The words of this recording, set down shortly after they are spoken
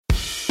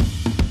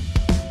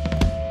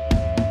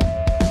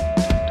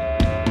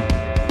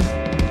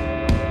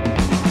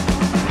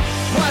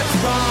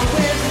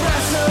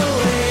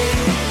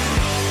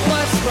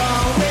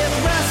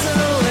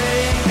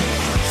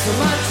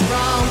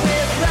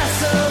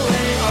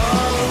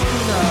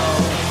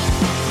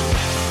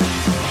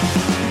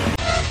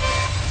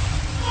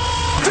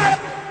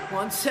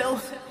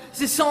Hell, is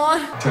this on?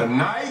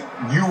 Tonight,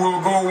 you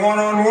will go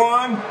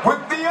one-on-one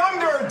with The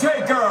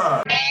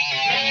Undertaker!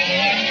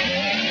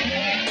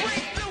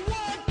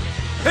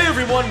 Hey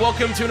everyone,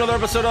 welcome to another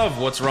episode of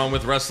What's Wrong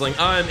with Wrestling.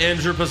 I'm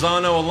Andrew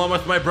Pisano, along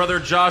with my brother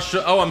Josh.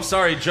 Oh, I'm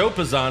sorry, Joe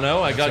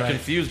Pisano. I got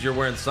confused. You're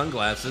wearing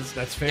sunglasses.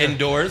 That's fair.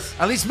 Indoors.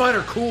 At least mine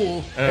are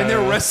cool, and they're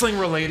wrestling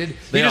related.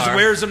 They He just are.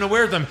 wears them to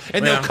wear them,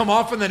 and Yeah. they'll come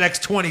off in the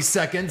next 20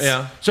 seconds.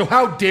 Yeah. So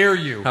how dare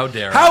you? How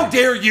dare How I?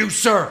 dare you,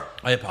 sir?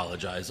 I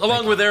apologize.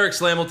 Along with Eric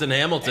Slamilton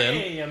Hamilton.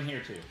 Hey, I'm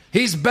here too.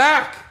 He's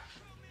back.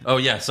 Oh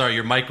yeah, sorry,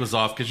 your mic was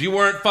off because you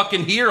weren't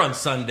fucking here on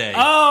Sunday.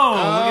 Oh,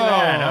 look at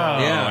that.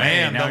 Oh, Yeah.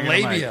 Man, now the I got a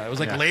mic. labia. It was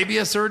like Yeah.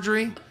 labia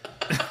surgery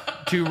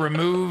to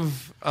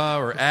remove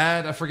or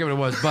add. I forget what it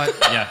was, but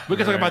Yeah, we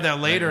can talk right, about that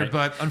later. right.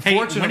 But Hey,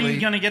 unfortunately, when are you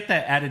going to get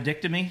that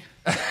addictomy?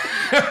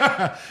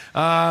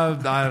 I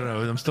don't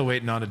know. I'm still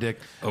waiting on a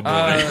dick. Oh,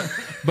 boy.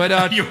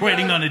 But You're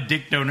waiting on a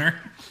dick donor.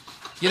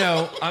 you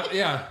know,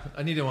 yeah,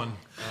 I needed one.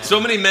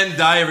 So many men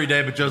die every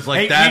day, but Joe's like,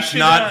 Hey, we that's should,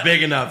 not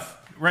big enough.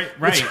 Right.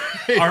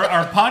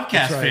 Our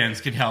podcast right.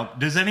 fans could help.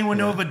 Does anyone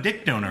know of a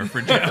dick donor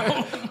for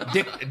Joe?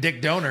 Dick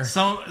donor.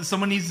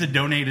 Someone needs to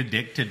donate a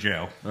dick to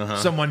Joe.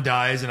 Someone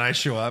dies and I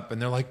show up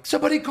and they're like,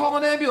 somebody call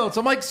an ambulance.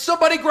 I'm like,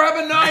 somebody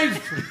grab a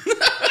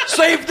knife.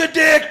 Save the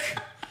dick.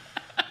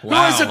 Wow.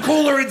 Who has a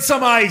cooler and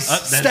some ice?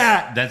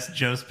 Stat. That's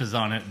Joe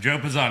Pisano. Joe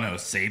Pisano,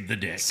 save the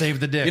dick. Save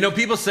the dick. You know,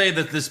 people say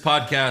that this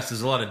podcast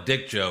is a lot of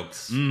dick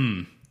jokes.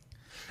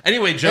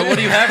 Anyway, Joe, what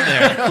do you have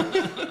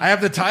there? I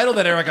have the title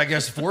that Eric, I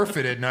guess,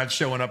 forfeited, not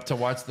showing up to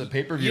watch the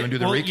pay-per-view and do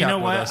the Well, recap you know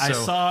with what? us. I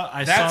So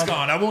saw that's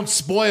gone. I won't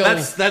spoil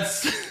That's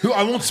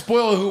I won't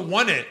spoil who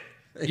won it.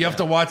 You have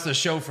to watch the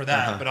show for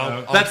that. But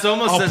I'll almost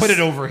I'll put it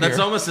over here. That's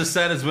almost as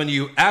sad as when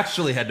you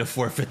actually had to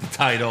forfeit the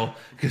title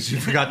because you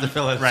forgot to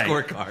fill out a Right.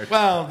 scorecard.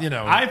 Well, you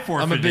know, I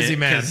forfeited I'm a busy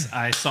man. because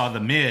I saw The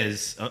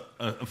Miz,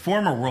 a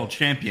former world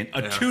champion,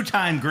 a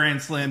two-time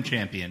Grand Slam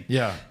champion,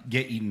 Yeah.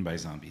 get eaten by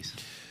zombies.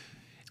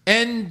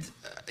 And,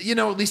 you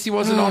know, at least he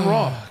wasn't on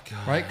Raw,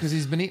 right? Because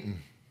he's been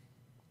eaten.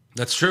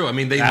 That's true. I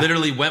mean, they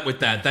literally went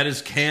with that. That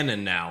is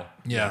canon now.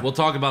 Yeah. We'll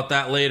talk about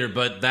that later,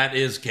 but that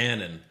is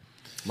canon.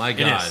 My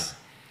God. is.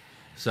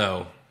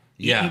 So,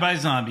 yeah. Eaten by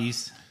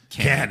zombies.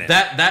 Canon.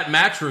 That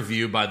match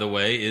review, by the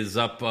way, is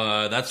up.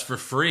 That's for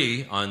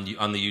free on the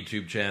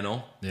YouTube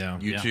channel. Yeah.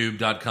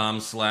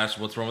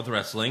 YouTube.com/What's Wrong with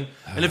Wrestling.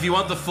 And if you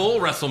want the full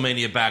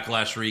WrestleMania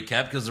Backlash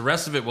recap, because the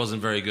rest of it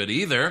wasn't very good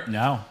either,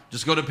 No.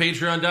 just go to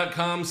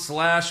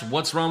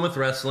Patreon.com/What's Wrong with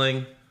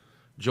Wrestling.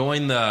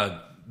 Join the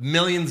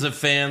millions of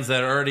fans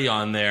that are already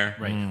on there.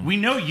 Right. We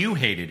know you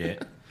hated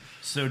it,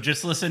 so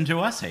just listen to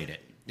us hate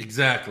it.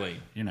 Exactly.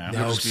 You know.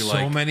 No. Just be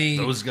So many-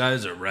 Those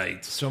guys are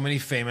right. So many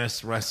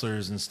famous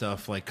wrestlers and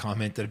stuff like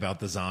commented about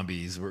the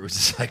zombies where it was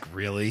just like,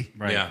 really?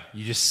 Right. Yeah.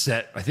 You just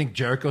I think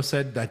Jericho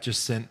said that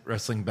just sent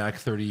wrestling back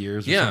 30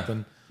 years or Yeah.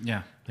 something.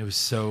 Yeah. It was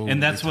so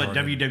And that's what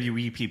retarded.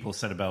 WWE people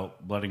said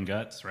about Blood and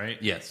Guts, right?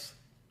 Yes.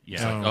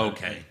 Yeah.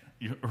 Okay.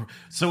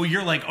 So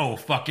you're like, oh,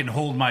 fucking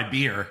hold my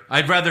beer.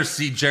 I'd rather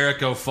see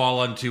Jericho fall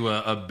onto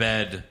a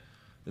bed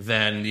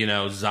than,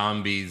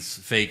 zombies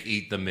fake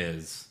eat the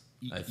Miz.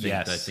 I think.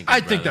 Yes. I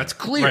think that's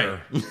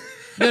clear.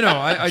 No,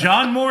 I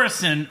John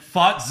Morrison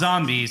fought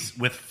zombies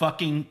with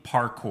fucking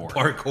parkour.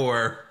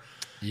 parkour.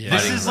 yeah.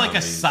 This Fighting is like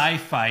a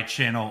zombies. Sci-Fi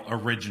Channel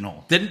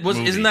original.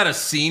 movie. Isn't that a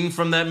scene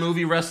from that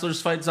movie,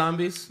 Wrestlers Fight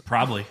Zombies?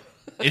 Probably.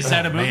 Is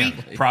that a movie?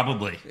 man.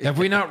 Probably. Have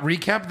we not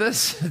recapped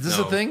this? Is this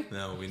a thing?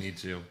 No, we need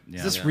to.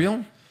 Is this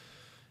real?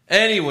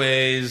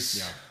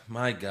 Anyways,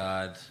 my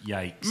God.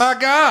 Yikes. My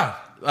God.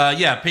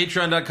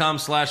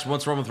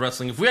 Patreon.com/What's Wrong with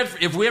Wrestling. If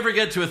we ever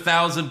get to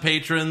 1,000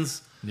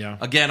 patrons, Yeah.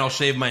 again, I'll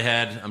shave my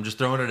head. I'm just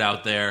throwing it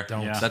out there.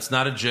 Don't. Yeah. That's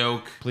not a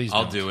joke. Please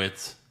I'll don't. do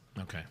it.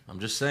 Okay. I'm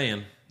just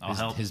saying. I'll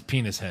help. His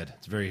penis head.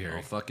 It's very hairy.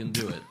 I'll fucking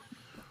do it.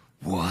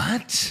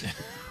 What?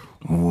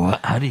 What?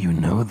 How do you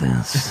know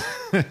this?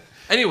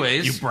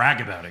 Anyways, You brag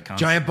about it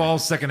constantly. Giant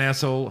balls, second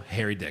asshole,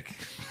 hairy dick.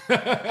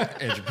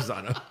 Andrew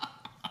Pisano.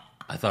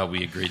 I thought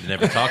we agreed to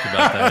never talk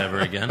about that ever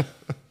again.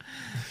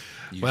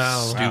 You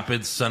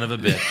stupid son of a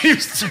bitch. You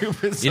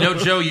stupid. You know,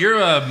 Joe,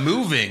 you're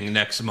moving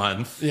next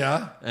month.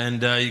 Yeah.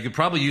 And you could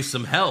probably use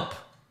some help.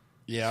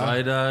 Yeah.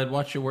 So I'd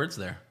watch your words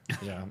there.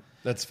 Yeah.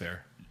 That's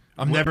fair.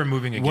 I'm never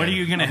moving again. What are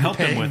you going to I'm help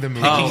him paying with? the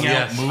movie. Picking Oh, out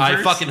yes. movers?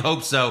 I fucking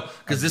hope so.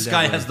 Because this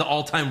guy never- has the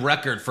all-time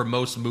record for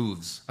most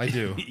moves. I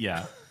do.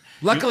 Yeah.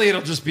 Luckily,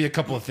 it'll just be a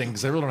couple of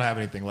things. I really don't have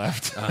anything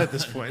left at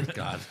this point.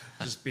 God.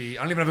 Just be.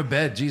 I don't even have a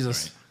bed.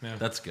 Jesus. Yeah.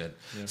 That's good.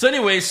 So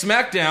anyway,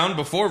 SmackDown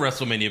before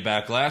WrestleMania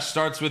Backlash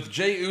starts with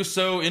Jey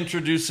Uso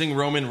introducing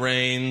Roman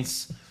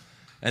Reigns.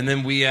 And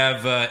then we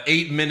have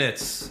 8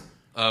 minutes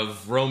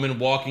of Roman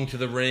walking to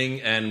the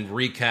ring and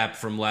recap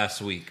from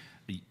last week.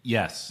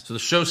 Yes. So the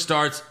show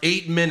starts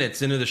 8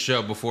 minutes into the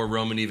show before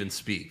Roman even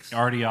speaks.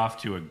 Already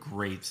off to a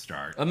great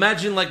start.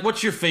 Imagine,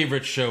 what's your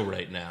favorite show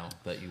right now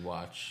that you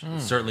watch?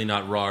 Certainly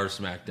not Raw or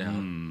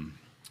SmackDown.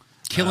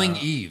 Killing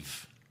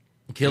Eve.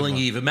 Killing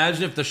Eve.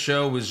 Imagine if the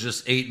show was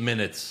just 8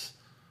 minutes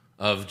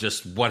of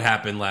just what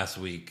happened last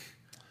week.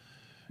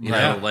 You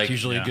know, like it's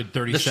usually a good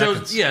 30 the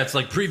seconds. show. Yeah, it's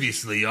like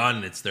previously on.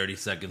 And it's 30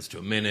 seconds to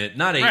a minute,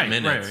 not 8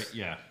 minutes. Right,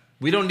 yeah.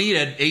 We don't need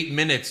 8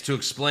 minutes to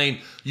explain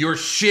your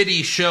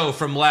shitty show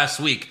from last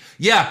week.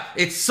 Yeah,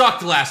 it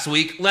sucked last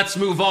week. Let's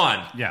move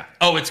on. Yeah.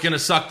 Oh, it's going to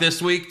suck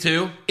this week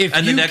too? If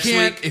and the you next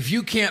can't, week? if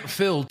you can't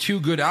fill 2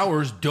 good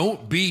hours,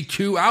 don't be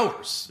 2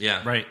 hours.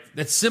 Yeah. Right.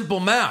 That's simple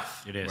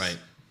math. It is. Right.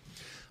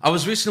 I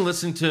was recently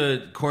listening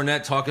to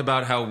Cornette talk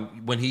about how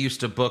when he used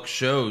to book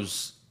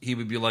shows, he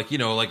would be like, you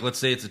know, like let's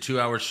say it's a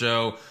 2-hour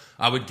show.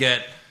 I would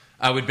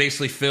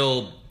basically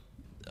fill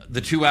the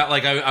 2 hour,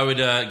 like I would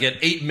get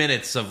 8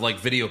 minutes of like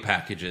video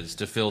packages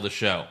to fill the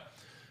show.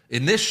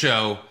 In this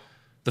show,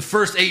 the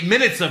first 8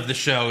 minutes of the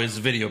show is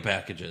video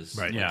packages.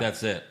 Right. Yeah.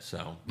 That's it.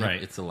 So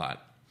Right. it's a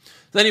lot.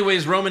 So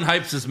anyways, Roman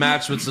hypes his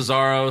match with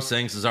Cesaro,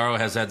 saying Cesaro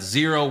has had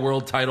 0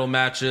 world title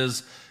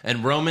matches,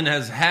 and Roman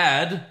has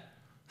had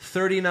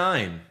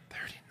 39.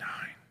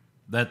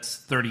 That's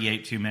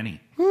 38 too many.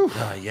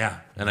 Yeah.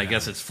 And I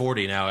guess it's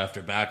 40 now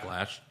after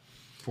Backlash.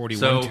 41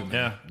 So, too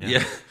many.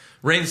 Yeah.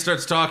 Reigns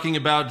starts talking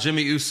about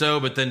Jimmy Uso,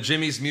 but then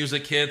Jimmy's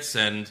music hits,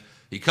 and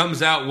he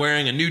comes out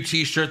wearing a new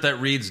T-shirt that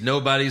reads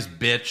 "Nobody's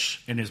Bitch."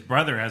 And his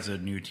brother has a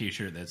new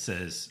T-shirt that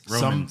says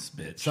Roman's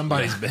bitch.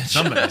 Somebody's bitch.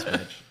 Somebody's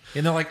bitch.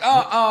 And they're like,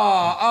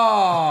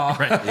 oh.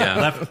 Right. Yeah.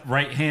 Left,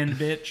 right hand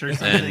bitch or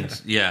something.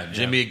 And yeah,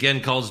 Jimmy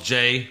again calls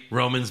Jay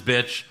Roman's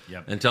bitch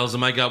Yep. and tells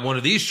him, "I got one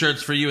of these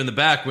shirts for you in the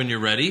back when you're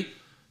ready."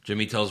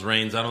 Jimmy tells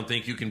Reigns, "I don't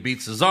think you can beat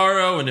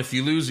Cesaro, and if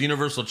you lose the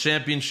Universal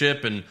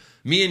Championship and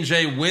me and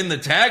Jay win the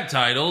tag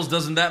titles,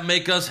 doesn't that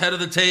make us head of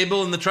the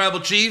table in the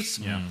Tribal Chiefs?"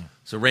 Yeah.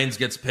 So Reigns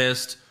gets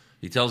pissed.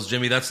 He tells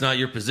Jimmy, "That's not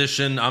your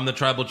position. I'm the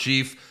Tribal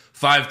Chief,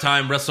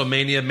 5-time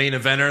WrestleMania main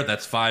eventer."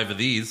 That's 5 of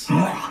these.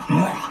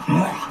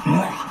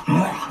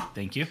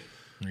 Thank you.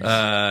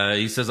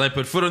 He says, "I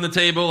put foot on the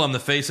table. I'm the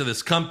face of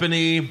this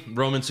company."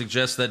 Roman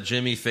suggests that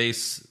Jimmy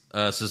face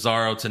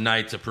Cesaro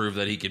tonight to prove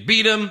that he could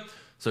beat him.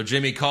 So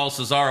Jimmy calls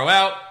Cesaro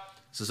out.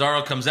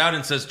 Cesaro comes out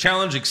and says,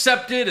 "Challenge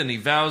accepted," and he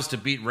vows to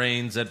beat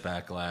Reigns at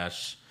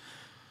Backlash.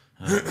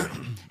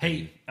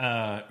 Hey,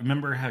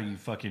 remember how you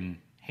fucking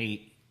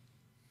hate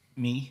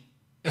me?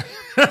 You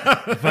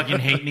fucking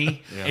hate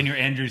me and you're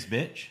Andrew's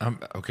bitch?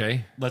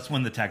 Okay. Let's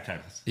win the tag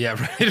titles. Yeah,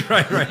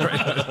 right.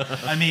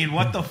 I mean,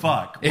 what the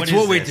fuck? It's is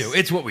what we this? do.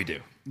 It's what we do.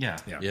 Yeah.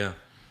 Yeah.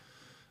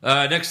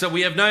 Next up,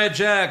 we have Nia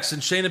Jax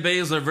and Shayna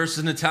Baszler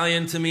versus Natalya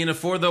and Tamina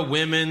for the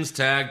women's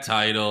tag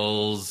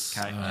titles.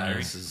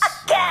 This is-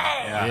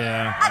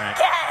 Yeah.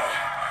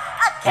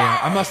 Yeah,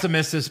 I must have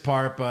missed this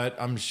part, but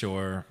I'm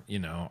sure,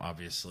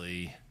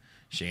 obviously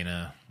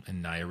Shayna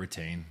and Nia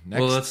retain. Next.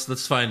 Well,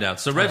 let's find out.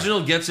 So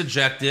Reginald gets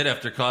ejected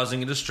after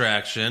causing a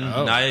distraction.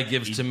 Oh. Nia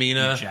gives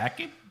Tamina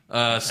Jacket?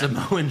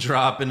 Samoan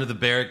drop into the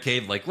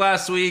barricade like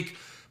last week.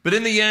 But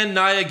in the end,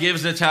 Nia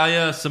gives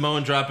Natalya a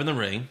Samoan drop in the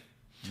ring.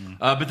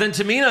 But then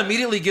Tamina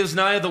immediately gives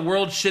Nia the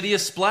world's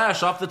shittiest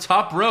splash off the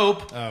top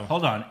rope.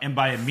 Hold on. And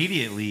by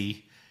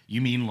immediately,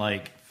 you mean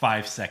like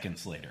 5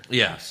 seconds later.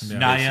 Yes.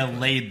 Nia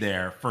laid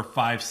there for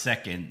 5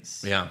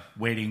 seconds. Yeah.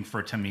 Waiting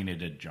for Tamina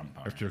to jump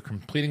on. After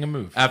completing a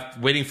move. After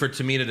waiting for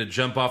Tamina to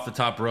jump off the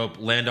top rope,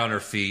 land on her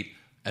feet,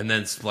 and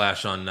then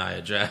splash on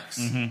Nia Jax.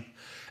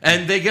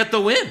 And they get the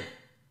win.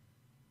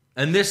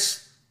 And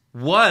this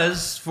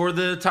was for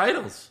the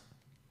titles.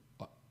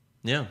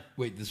 Yeah.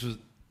 Wait,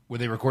 were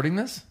they recording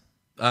this?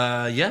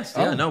 Yes.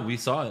 Yeah, Oh. no, we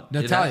saw it.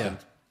 It Natalya.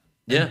 happened.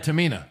 Yeah. And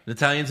Tamina.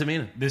 Natalya and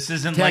Tamina. This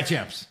isn't Tag like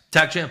champs.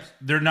 Tag champs.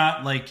 they're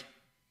not like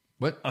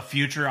What? a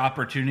future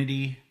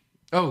opportunity.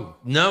 Oh,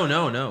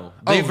 No.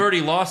 They've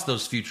already lost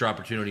those future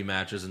opportunity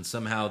matches, and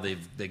somehow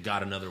they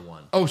got another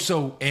one.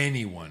 so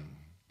anyone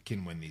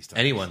can win these titles.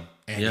 Anyone.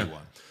 Anyone.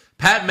 Yeah.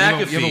 Pat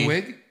McAfee. You have a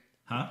wig?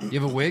 Huh? You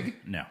have a wig?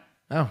 No.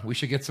 Oh, we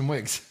should get some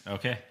wigs.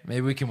 Okay.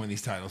 Maybe we can win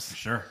these titles.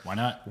 Sure. Why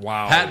not?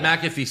 Wow. Pat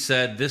McAfee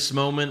said this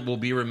moment will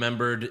be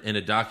remembered in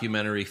a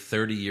documentary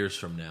 30 years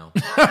from now.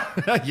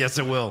 Yes,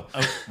 it will.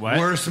 What?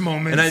 Worst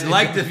moments. And I'd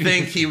like to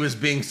think he was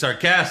being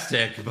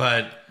sarcastic,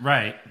 but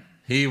Right.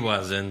 he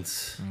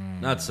wasn't.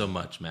 Not so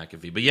much,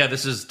 McAfee. But yeah,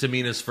 this is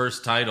Tamina's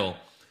first title.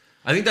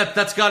 I think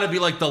that's got to be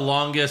like the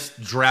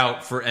longest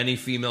drought for any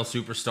female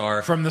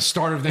superstar. From the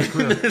start of their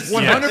career.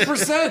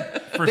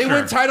 100%. They sure.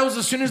 win titles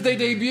as soon as they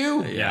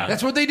debut. Yeah.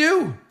 That's what they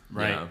do.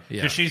 Right. Yeah.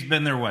 Because Yeah. she's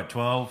been there,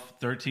 12,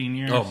 13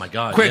 years? Oh my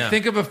God. Quick, yeah.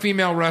 think of a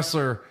female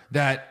wrestler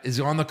that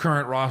is on the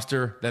current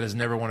roster that has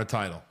never won a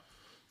title.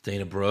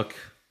 Dana Brooke.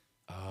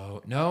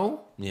 Oh,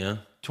 no? Yeah.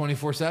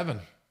 24/7.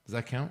 Does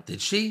that count?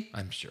 Did she?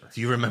 I'm sure.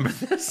 Do you remember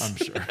this? I'm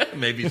sure.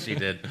 Maybe she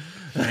did.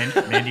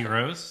 Mandy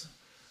Rose?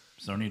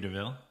 Sonya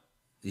Deville?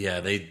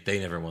 Yeah, they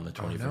never won the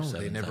Oh, 24/7 no,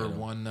 they never title.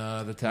 won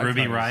the tag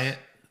Ruby titles. Riot?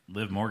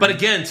 Liv Morgan? But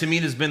again,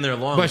 Tamina's been there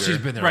longer. But she's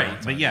been there a long Right.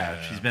 time. But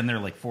yeah, she's been there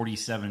like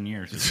 47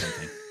 years or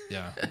something.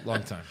 Yeah,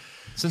 long time.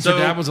 Since So- her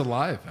dad was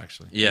alive,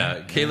 actually.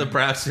 Yeah, Caleb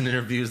Braxton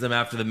interviews them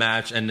after the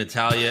match, and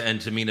Natalya and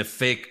Tamina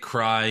fake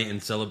cry in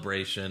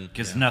celebration.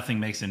 Because nothing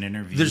makes an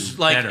interview There's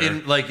better.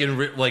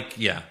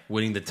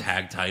 winning the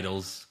tag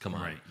titles. Come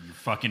on. Right. Your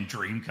fucking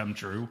dream come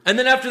true. And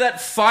then after that,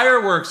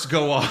 fireworks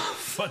go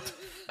off. What?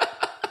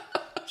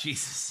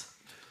 Jesus.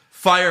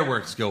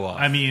 fireworks go off.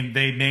 I mean,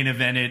 they main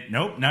evented.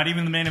 Nope, not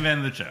even the main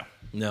event of the show.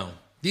 No.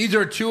 These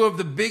are two of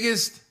the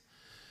biggest.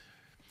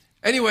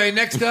 Anyway,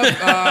 next up.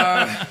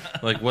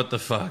 Like, what the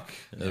fuck?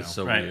 That's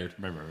so Right. weird.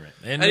 Right.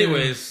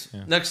 Anyways,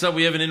 next up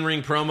we have an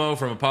in-ring promo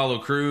from Apollo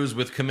Crews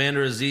with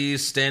Commander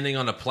Aziz standing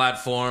on a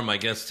platform, I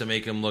guess to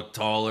make him look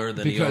taller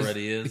than he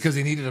already is. Because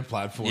he needed a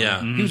platform.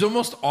 Yeah. He was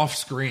almost off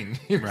screen.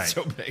 He was Right.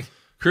 so big.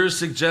 Cruz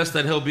suggests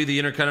that he'll be the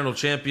Intercontinental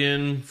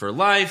Champion for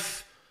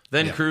life.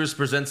 Then Yeah. Cruz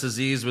presents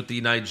Aziz with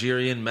the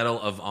Nigerian Medal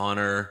of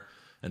Honor.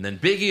 And then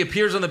Big E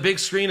appears on the big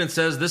screen and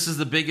says this is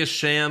the biggest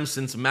sham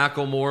since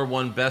Macklemore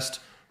won Best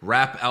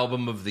Rap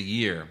Album of the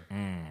Year.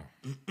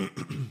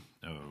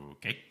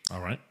 Okay.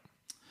 All right.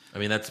 I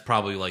mean, that's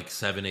probably like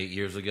 7-8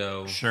 years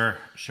ago. Sure.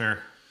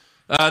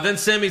 Then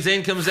Sami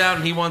Zayn comes out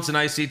and he wants an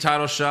IC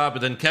title shot,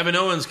 but then Kevin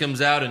Owens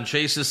comes out and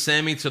chases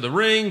Sami to the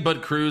ring,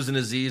 but Cruz and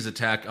Aziz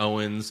attack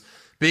Owens.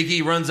 Big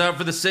E runs out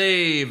for the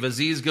save.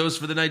 Aziz goes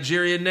for the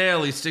Nigerian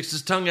nail. He sticks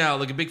his tongue out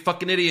like a big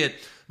fucking idiot.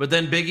 But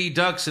then Big E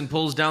ducks and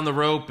pulls down the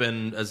rope,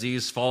 and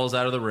Aziz falls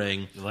out of the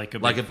ring Like a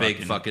big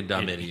fucking fucking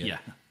dumb idiot. idiot.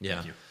 Yeah. Yeah.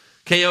 Thank you.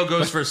 KO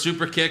goes for a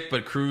super kick,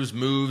 but Cruz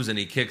moves and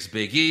he kicks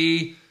Big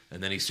E.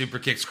 And then he super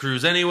kicks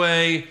Cruz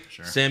anyway.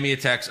 Sure. Sammy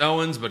attacks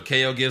Owens, but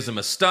KO gives him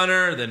a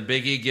stunner. Then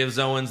Big E gives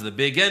Owens the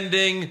big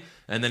ending.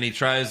 And then he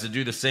tries to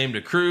do the same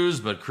to Cruz,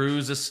 but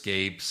Cruz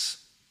escapes.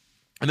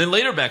 And then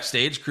later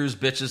backstage, Cruz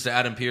bitches to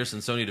Adam Pearce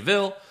and Sonya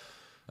Deville.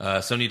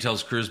 Sonya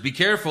tells Cruz, be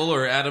careful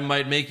or Adam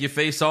might make you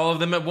face all of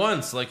them at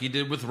once, like he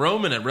did with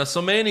Roman at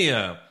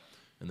WrestleMania.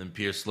 And then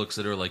Pearce looks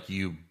at her like,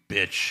 you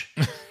bitch.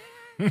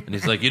 And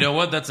he's like, you know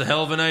what? That's a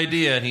hell of an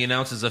idea. And he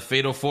announces a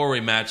fatal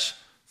four-way match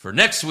for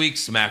next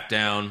week's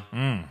SmackDown.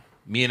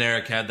 Me and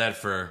Eric had that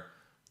for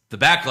the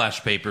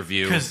Backlash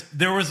pay-per-view. Because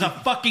there was a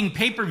fucking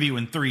pay-per-view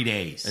in 3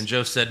 days. And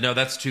Joe said, no,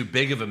 that's too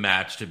big of a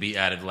match to be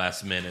added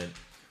last minute.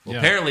 Well, Yeah.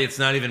 apparently it's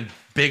not even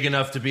big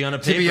enough to be on a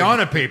To pay-per-view. be on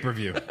a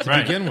pay-per-view to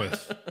Right. begin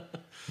with.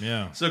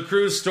 Yeah. So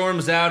Cruz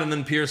storms out, and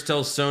then Pierce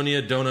tells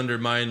Sonya, don't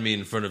undermine me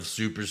in front of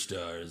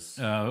superstars.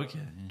 Oh, okay.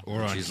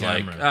 Or on She's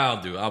camera.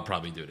 like, I'll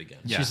probably do it again.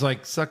 Yeah. She's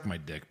like, suck my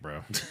dick,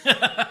 bro.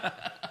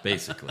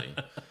 Basically.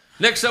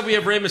 Next up, we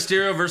have Rey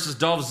Mysterio versus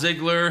Dolph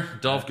Ziggler.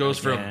 Dolph goes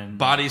for a Again.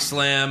 body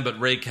slam, but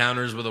Rey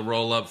counters with a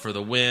roll-up for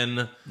the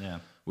win, Yeah.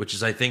 which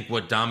is, I think,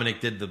 what Dominic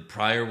did the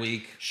prior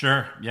week.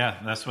 Sure. Yeah,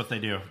 that's what they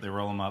do. They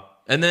roll them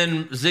up. And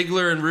then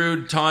Ziggler and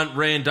Rude taunt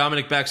Rey and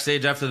Dominic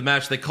backstage after the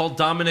match. They call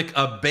Dominic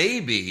a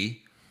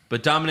baby,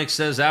 but Dominic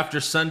says, after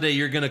Sunday,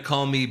 you're going to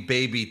call me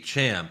baby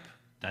champ.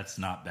 That's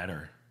not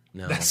better.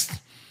 No.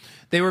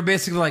 They were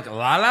basically like,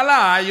 la la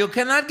la, you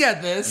cannot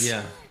get this.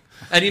 Yeah.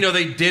 And,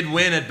 they did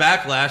win at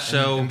Backlash,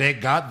 so And they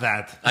got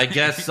that. I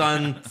guess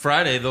on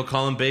Friday they'll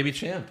call him baby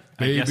champ.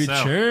 I guess Baby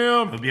so.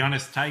 champ. He'll be on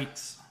his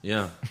tights.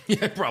 Yeah,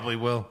 Yeah, probably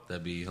will.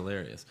 that'd be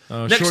hilarious.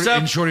 Next Next up,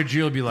 and Shorty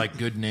G will be like,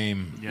 good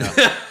name.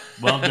 Yeah.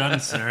 Well done,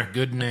 sir.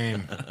 Good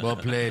name. Well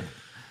played.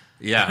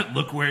 yeah.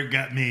 Look where it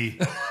got me.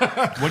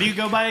 What do you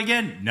go by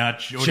again? Not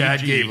Shorty Chad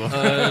G. Gable.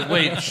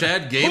 Wait,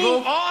 Chad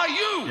Gable?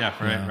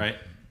 Yeah, right.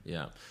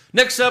 Yeah.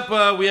 Next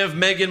up, we have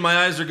Megan.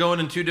 My eyes are going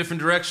in two different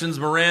directions.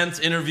 Morant's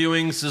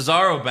interviewing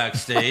Cesaro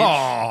backstage.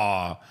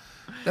 Aw,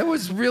 that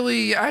was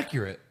really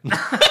accurate.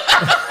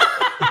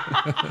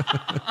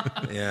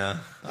 Yeah,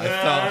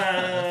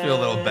 I feel a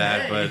little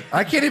bad, but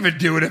I can't even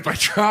do it if I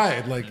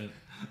tried. Like,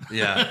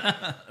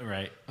 yeah.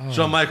 Right.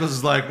 Shawn Michaels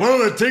is like,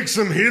 well, it takes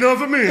some heat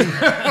off of me.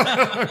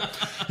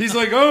 he's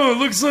like, oh, it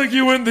looks like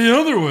you went the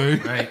other way.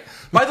 Right.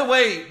 By the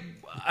way,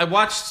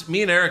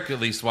 me and Eric at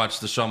least watched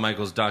the Shawn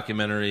Michaels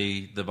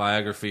documentary, the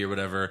biography or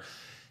whatever,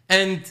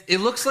 and it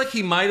looks like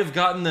he might have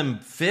gotten them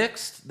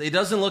fixed. It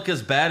doesn't look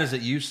as bad as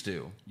it used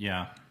to.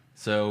 Yeah.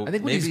 So I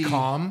think when maybe he's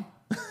calm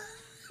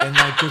and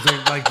like, cause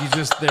like he's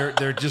just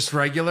they're just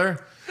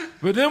regular.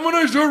 But then when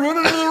I start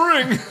running into the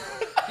ring,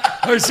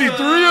 I see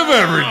 3 of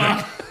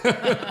everything.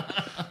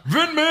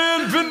 Vin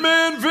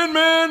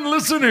Man,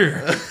 listen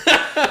here.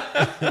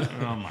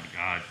 Oh my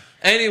God.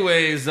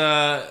 Anyways,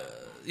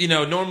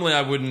 normally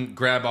I wouldn't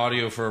grab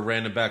audio for a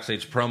random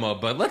backstage promo,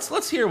 but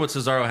let's hear what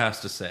Cesaro has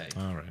to say.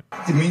 All right.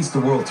 It means the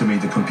world to me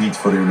to compete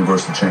for the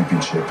Universal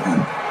Championship. And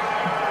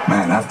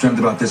man, I've dreamt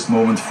about this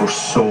moment for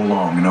so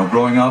long.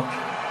 Growing up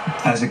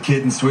as a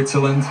kid in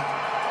Switzerland,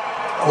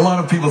 a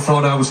lot of people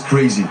thought I was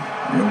crazy.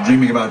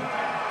 Dreaming about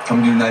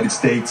coming to the United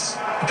States,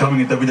 becoming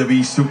a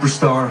WWE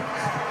superstar.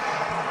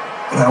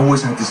 But I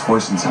always had this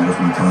voice inside of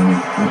me telling me,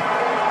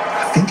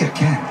 I think I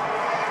can.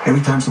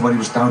 Every time somebody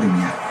was doubting me,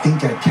 I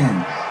think I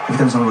can. Every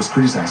time someone was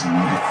criticizing me,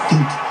 I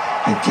think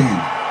I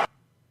can.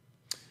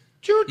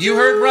 You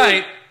heard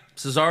right.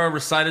 Cesaro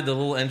recited the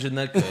little engine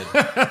that could.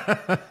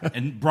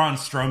 And Braun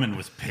Strowman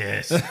was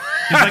pissed. He's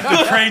like,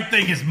 the train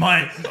thing is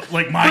my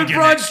But gimmick.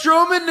 Braun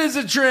Strowman is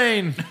a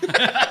train.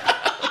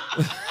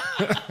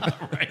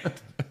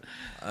 Right.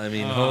 I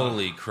mean,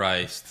 holy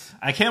Christ.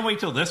 I can't wait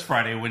till this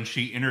Friday when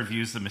she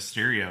interviews the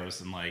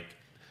Mysterios and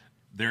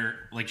they're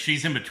like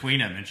she's in between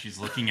them and she's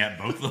looking at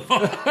both of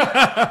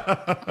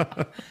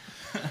them.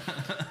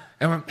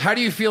 And how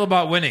do you feel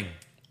about winning?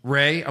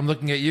 Ray, I'm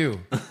looking at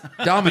you. But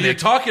Dominic, you're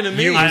talking to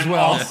me you as I'm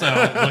well. also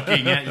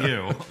looking at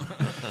you.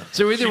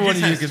 So either She one just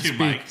of you has can two speak.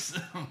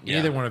 mics.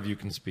 Either one of you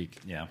can speak.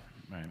 Yeah.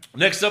 Right.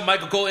 Next up,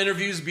 Michael Cole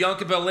interviews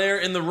Bianca Belair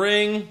in the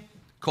ring.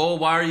 Cole,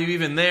 why are you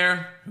even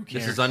there? This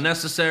cares? is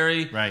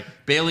unnecessary. Right.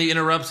 Bailey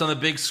interrupts on the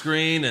big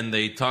screen, and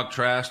they talk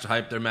trash to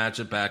hype their match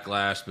at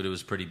Backlash, but it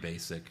was pretty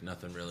basic.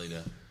 Nothing really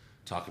to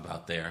talk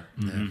about there.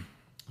 Mm-hmm.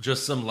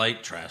 Just some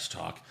light trash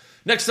talk.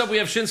 Next up, we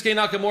have Shinsuke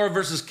Nakamura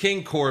versus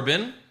King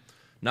Corbin.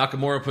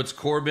 Nakamura puts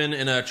Corbin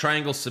in a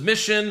triangle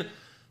submission,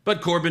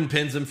 but Corbin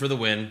pins him for the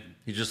win.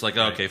 He's just like,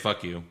 okay,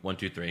 fuck you. 1,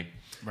 2, 3.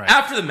 Right.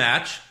 After the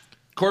match,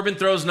 Corbin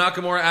throws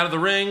Nakamura out of the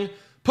ring,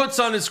 puts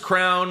on his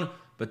crown,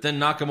 but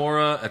then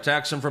Nakamura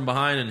attacks him from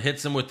behind and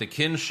hits him with the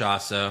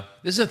Kinshasa.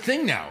 This is a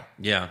thing now.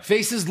 Yeah.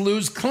 Faces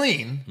lose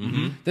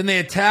clean, then they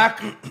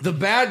attack the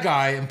bad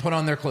guy and put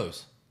on their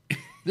clothes.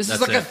 This is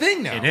That's like a it.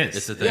 thing now. It is.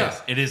 It's a thing. Yeah.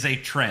 It is a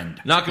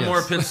trend.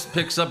 Nakamura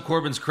picks up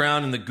Corbin's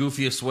crown in the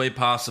goofiest way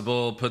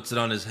possible, puts it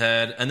on his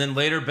head, and then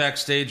later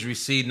backstage we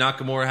see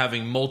Nakamura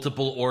having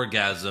multiple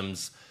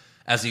orgasms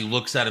as he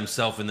looks at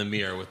himself in the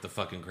mirror with the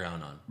fucking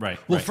crown on. Right.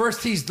 Well, right.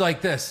 first he's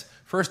like this.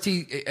 First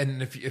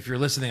and if you're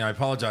listening, I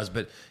apologize,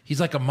 but he's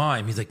like a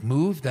mime. He's like,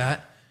 move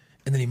that,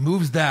 and then he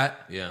moves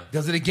that. Yeah.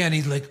 Does it again.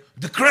 He's like,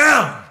 the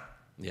crown.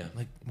 Yeah.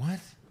 Like, what?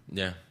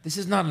 Yeah. This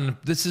is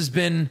not. This has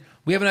been.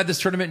 We haven't had this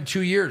tournament in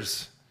 2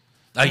 years.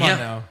 Come on Yeah.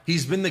 now.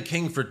 He's been the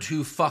king for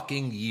 2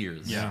 fucking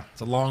years.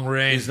 It's a long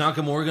reign. Is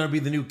Nakamura going to be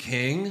the new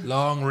king?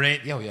 Long reign.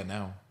 Oh yeah,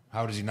 now.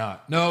 How does he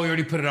not? No, he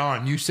already put it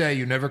on. You say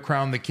you never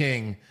crown the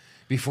king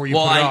before you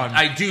Well, put it on.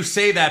 I do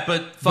say that,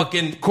 but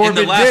fucking Corbin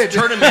in the last did.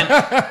 tournament,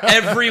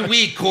 every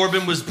week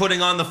Corbin was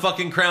putting on the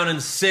fucking crown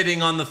and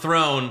sitting on the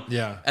throne.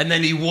 Yeah. And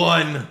then he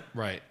won.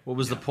 right. What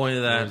was the point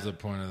of that? What was the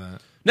point of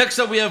that? Next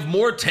up, we have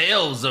more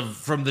tales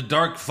from the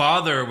Dark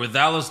Father with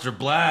Aleister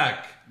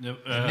Black.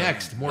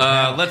 Next, more.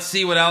 Let's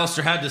see what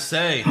Aleister had to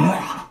say.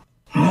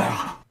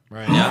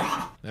 right.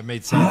 Yeah, That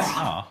made sense.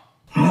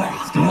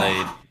 it's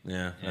delayed.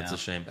 Yeah, that's Yeah. a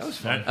shame. That was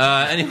fun.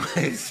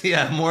 Anyways,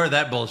 yeah, more of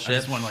that bullshit.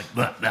 Just one like.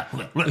 Blah, blah,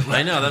 blah, blah, blah.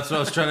 I know, that's what I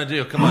was trying to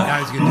do. Come on. Now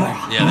he's good.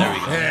 Yeah, there we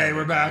go. Hey,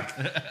 we're back.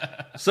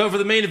 So for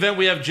the main event,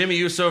 we have Jimmy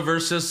Uso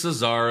versus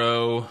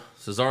Cesaro.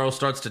 Cesaro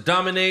starts to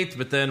dominate,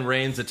 but then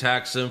Reigns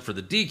attacks him for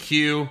the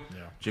DQ.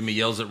 Jimmy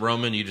yells at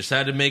Roman, "You just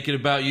had to make it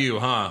about you,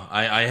 huh?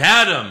 I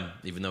had him,"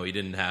 even though he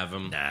didn't have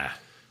him. Nah.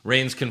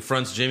 Reigns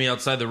confronts Jimmy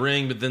outside the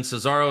ring, but then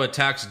Cesaro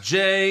attacks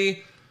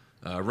Jay.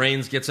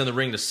 Reigns gets in the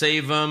ring to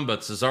save him,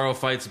 but Cesaro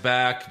fights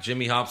back.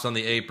 Jimmy hops on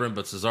the apron,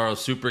 but Cesaro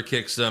super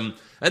kicks him.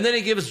 And then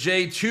he gives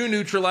Jay 2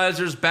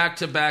 neutralizers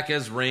back-to-back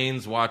as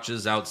Reigns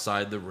watches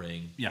outside the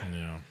ring. Yeah.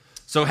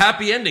 So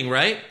happy ending,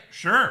 right?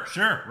 Sure.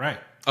 Right.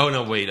 Oh,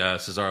 no, wait.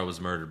 Cesaro was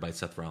murdered by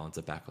Seth Rollins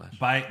at Backlash.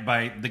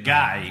 By the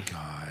guy.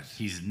 God.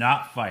 He's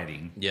not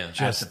fighting. Yeah.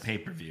 At the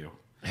pay-per-view.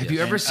 Have you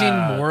ever seen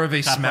more of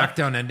a top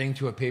SmackDown ending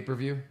to a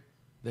pay-per-view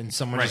than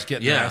someone just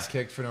getting Yeah. their ass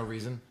kicked for no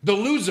reason? The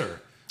loser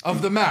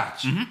of the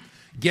match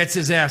gets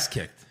his ass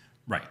kicked.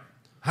 Right.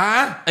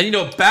 Huh? And,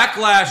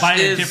 Backlash By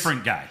is... a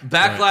different guy.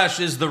 Backlash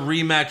is the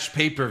rematch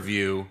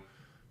pay-per-view,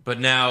 but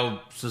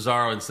now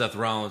Cesaro and Seth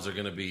Rollins are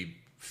going to be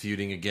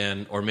feuding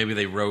again, or maybe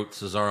they wrote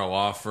Cesaro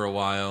off for a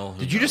while. Who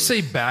Did you just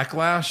knows? say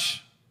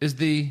Backlash is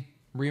the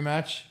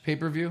rematch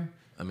pay-per-view?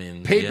 I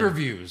mean...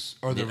 Pay-per-views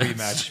are the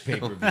rematch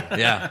pay-per-view.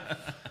 Yeah,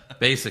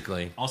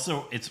 basically.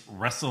 Also, it's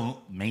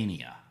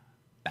WrestleMania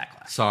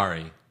Backlash.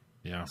 Sorry.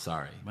 Yeah.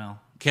 Sorry. Well,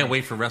 Can't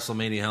wait for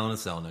WrestleMania Hell in a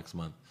Cell next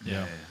month.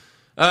 yeah.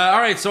 All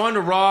right, so on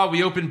to Raw.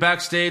 We open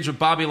backstage with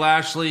Bobby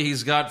Lashley.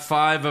 He's got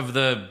 5 of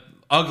the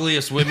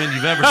ugliest women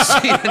you've ever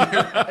seen in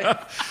your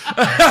life.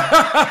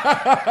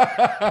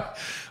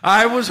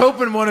 I was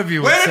hoping one of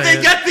you would Where did say they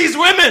it. get these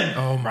women?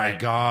 Oh, my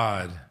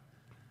God.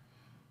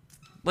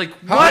 Like,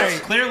 Hi.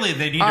 what? Clearly,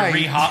 they need to Hi.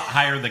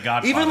 rehire the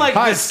Godfather. Even like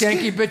Hi, this...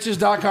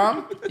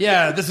 skankybitches.com.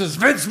 Yeah, this is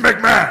Vince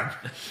McMahon.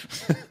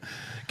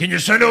 Can you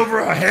send over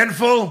a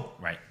handful?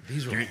 right.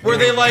 Were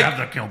they like... Have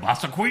the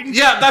Kielbasa Queen?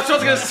 Yeah, that's what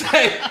I was going to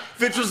say.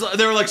 Vince was...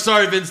 They were like,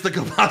 sorry, Vince, the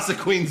Kielbasa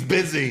Queen's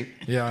busy.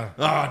 Yeah.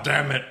 Oh,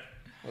 damn it.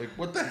 Like,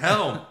 what the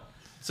hell?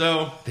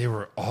 So... They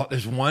were all,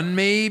 there's one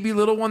maybe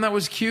little one that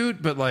was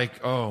cute, but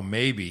like, oh,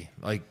 maybe.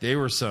 Like, they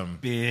were some.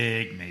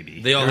 Big,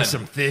 maybe. They all There were had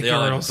some thick they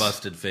all had girls.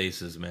 busted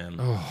faces, man.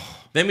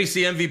 Then we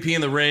see MVP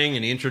in the ring,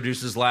 and he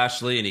introduces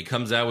Lashley, and he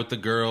comes out with the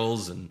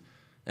girls, and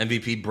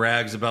MVP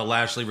brags about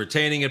Lashley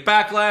retaining at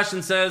Backlash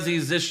and says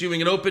he's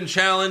issuing an open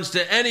challenge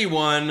to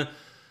anyone.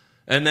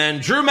 And then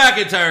Drew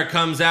McIntyre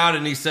comes out,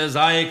 and he says,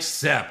 I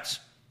accept.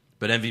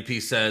 But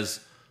MVP says,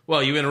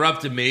 well, you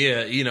interrupted me.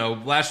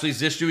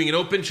 Lashley's issuing an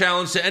open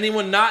challenge to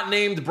anyone not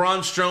named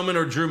Braun Strowman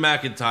or Drew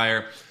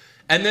McIntyre.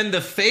 And then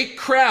the fake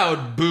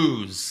crowd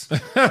boos.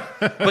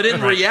 But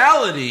in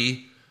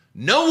reality,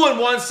 no one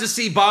wants to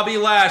see Bobby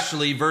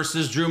Lashley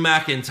versus Drew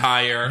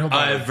McIntyre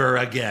Nobody. ever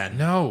again.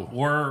 No.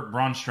 Or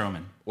Braun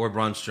Strowman. Or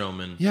Braun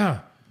Strowman. Yeah.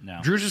 No.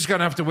 Drew's just going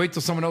to have to wait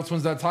till someone else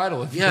wins that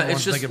title. If you Yeah, don't it's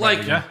want to just think about like,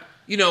 it again.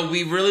 you know,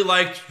 we really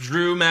liked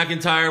Drew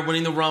McIntyre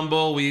winning the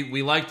Rumble.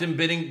 We liked him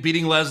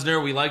beating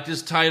Lesnar. We liked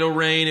his title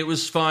reign. It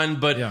was fun.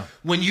 But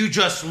when you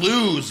just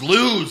lose,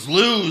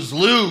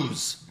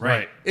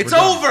 Right. it's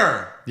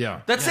over.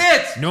 Yeah. That's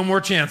it. No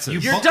more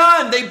chances. You're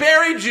done. They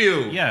buried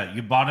you. Yeah,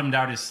 you bottomed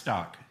out his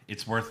stock.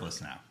 It's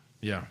worthless now.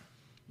 Yeah.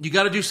 You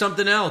got to do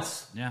something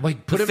else. Yeah.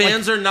 Like, The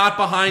fans are not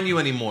behind you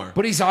anymore.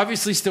 But he's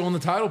obviously still in the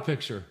title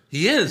picture.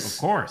 He is. Of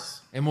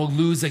course. And we'll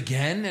lose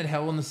again at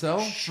Hell in the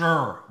Cell?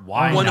 Sure.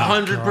 Why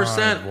 100%.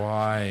 God,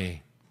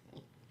 why?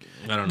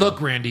 I don't know.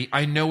 Look, Randy,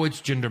 I know it's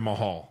Jinder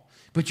Mahal,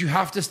 but you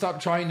have to stop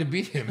trying to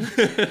beat him.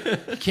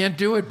 You can't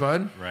do it,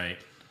 bud. not? Right.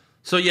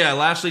 So, yeah,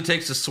 Lashley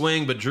takes a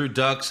swing, but Drew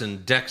ducks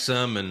and decks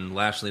him, and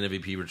Lashley and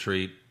MVP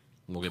retreat.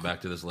 We'll get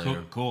back to this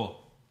later. Cool.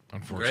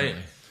 Unfortunately.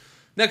 Great.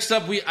 Next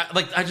up,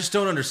 I just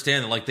don't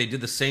understand it. Like, they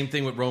did the same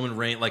thing with Roman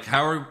Reigns. Like,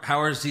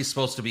 how is he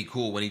supposed to be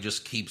cool when he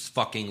just keeps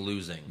fucking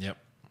losing? Yep.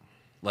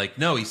 Like,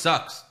 no, he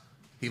sucks.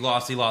 He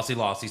lost,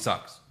 he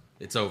sucks.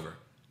 It's over.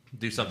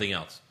 Do something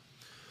else.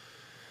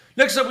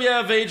 Next up, we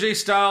have AJ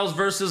Styles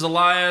versus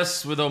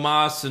Elias with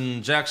Omos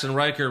and Jackson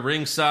Riker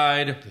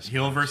ringside.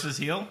 Heel versus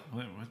heel?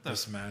 What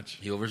This match.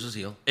 Heel versus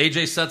heel.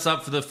 AJ sets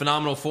up for the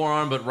phenomenal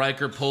forearm, but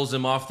Riker pulls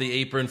him off the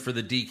apron for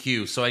the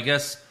DQ. So I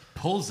guess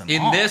pulls him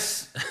in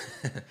off.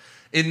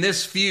 in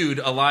this feud,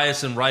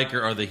 Elias and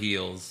Riker are the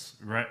heels.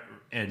 Right.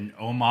 And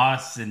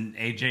Omos and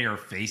AJ are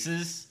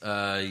faces?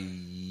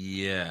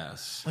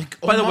 Yes. Like,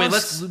 by the way, Omos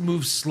let's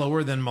move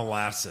slower than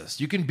molasses.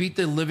 You can beat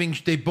the living.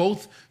 They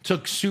both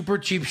took super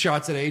cheap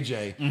shots at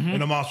AJ, and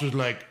Omos was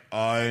like,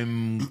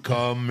 "I'm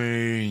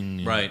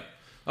coming." right.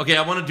 Okay,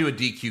 I want to do a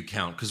DQ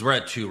count because we're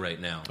at 2 right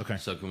now. Okay.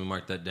 So can we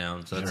mark that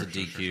down? So that's a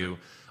DQ.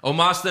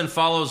 Omos then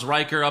follows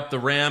Riker up the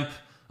ramp.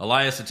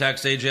 Elias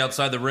attacks AJ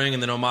outside the ring,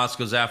 and then Omos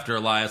goes after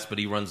Elias, but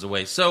he runs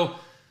away. So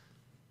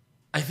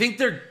I think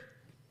they're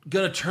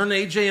going to turn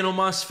AJ and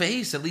Omos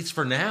face, at least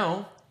for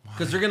now,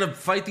 because they're going to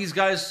fight these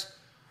guys.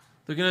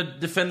 They're going to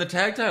defend the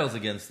tag titles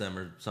against them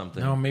or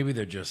something. No, maybe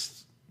they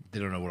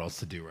don't know what else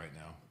to do right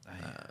now.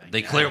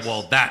 They clear.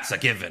 Well, that's a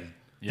given.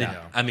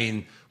 Yeah. I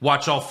mean,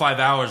 watch all 5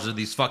 hours of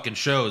these fucking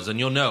shows, and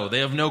you'll know they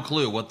have no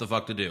clue what the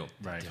fuck to do.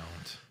 Right.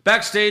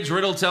 Backstage,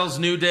 Riddle tells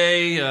New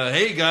Day,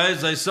 "Hey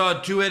guys, I saw a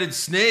 2-headed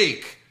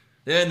snake."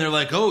 And they're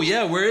like, "Oh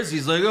yeah, where is he?"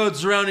 He's like, "Oh,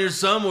 it's around here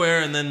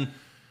somewhere." And then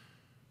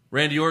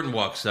Randy Orton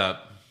walks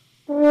up.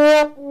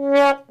 Get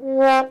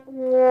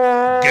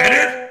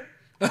it?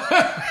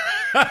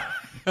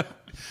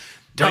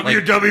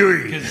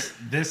 WWE. Because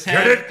this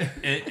head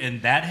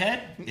and that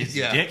head is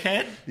Yeah.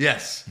 dickhead?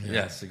 Yes,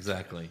 yes,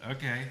 exactly.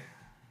 Okay.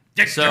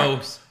 So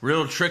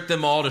Riddle tricked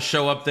them all to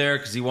show up there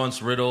because he wants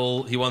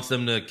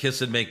them to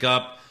kiss and make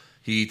up.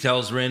 He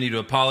tells Randy to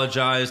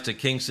apologize to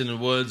Kingston and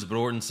Woods, but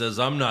Orton says,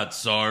 "I'm not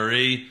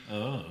sorry."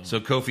 Oh.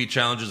 So Kofi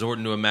challenges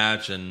Orton to a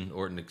match, and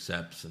Orton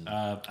accepts. And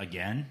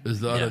Again?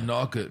 Is that Yeah. a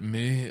knock at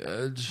me,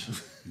 Edge?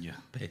 Yeah.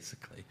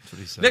 basically. That's what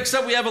he said. Next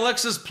up, we have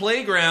Alexa's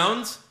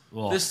Playground.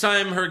 Well- This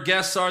time, her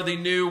guests are the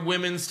new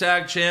women's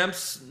tag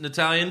champs,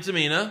 Natalya and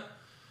Tamina.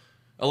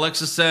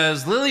 Alexa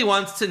says, "Lily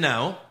wants to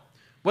know,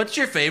 what's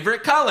your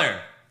favorite color?"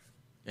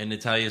 And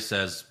Natalya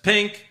says,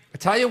 "Pink."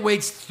 Natalia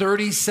waits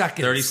 30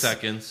 seconds. 30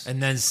 seconds.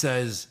 And then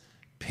says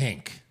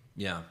pink.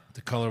 Yeah,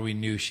 The color we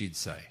knew she'd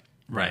say.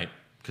 right.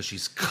 Because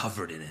she's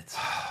covered in it.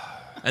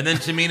 And then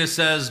Tamina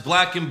says,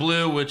 "Black and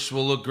blue, which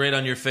will look great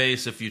on your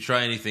face if you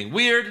try anything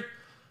weird."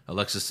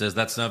 Alexa says,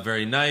 "That's not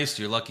very nice.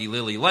 You're lucky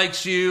Lily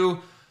likes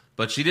you.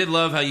 But she did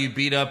love how you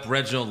beat up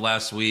Reginald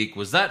last week.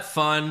 Was that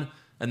fun?"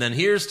 And then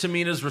here's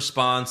Tamina's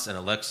response and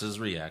Alexa's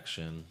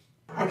reaction.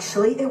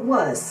 Actually, it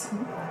was.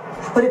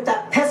 But if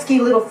that pesky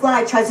little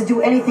fly tries to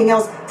do anything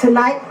else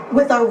tonight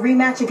with our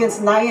rematch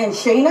against Nia and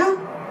Shayna,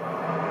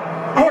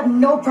 I have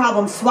no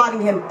problem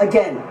swatting him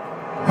again.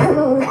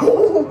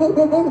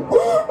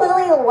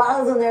 Lily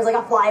loves when there's like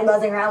a fly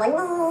buzzing around, like,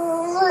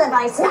 if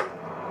I snap.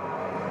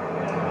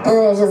 And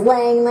then it's just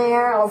laying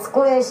there, all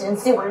squished and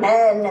super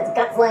dead, and its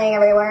guts laying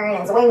everywhere,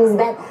 and its wings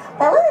bent.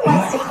 But Lily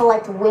likes to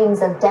collect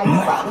wings of dead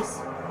bugs.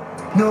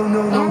 No.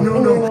 And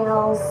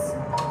fingernails.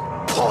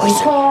 And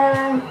hair.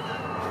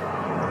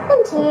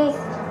 And teeth.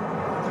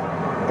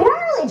 You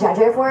don't really judge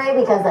her for it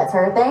because that's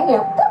her thing, you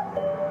know.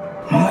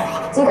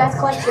 Do you guys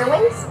collect your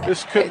wings?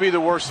 This could be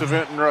the worst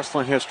event in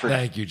wrestling history.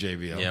 Thank you,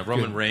 JBL. Yeah,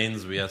 Roman Good.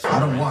 Reigns, we asked I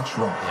don't watch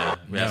Raw. Yeah,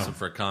 we asked No. him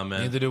for a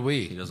comment. Neither do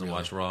we. He doesn't really,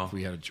 watch Raw. If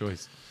we had a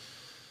choice.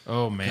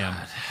 Oh, man.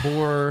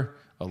 Poor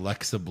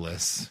Alexa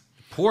Bliss.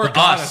 Poor The us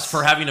goddess.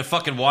 for having to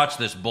fucking watch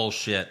this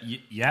bullshit.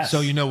 Yes. So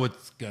you know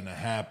what's going to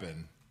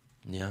happen.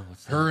 Yeah,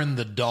 what's that? Her and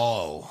the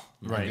doll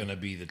are Right. going to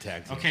be the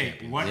tag team Okay,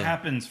 champions. what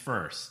happens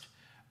first?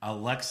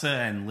 Alexa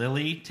and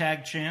Lily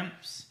tag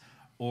champs,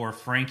 or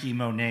Frankie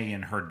Monet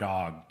and her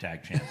dog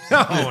tag champs?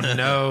 Oh,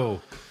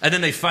 no. And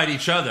then they fight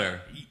each other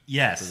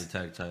Yes. for the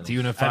tag title. To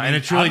unify. I mean, and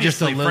it's really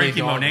just a obviously Lily Frankie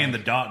dog Monet match and the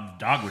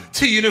dog would.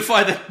 To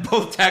unify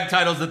both tag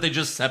titles that they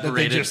just that they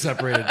separated. just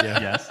separated. Yeah.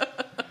 Yes.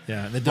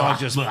 Yeah. And the dog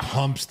just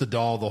humps the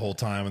doll the whole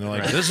time. And they're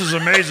like, this is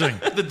amazing.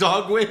 The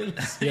dog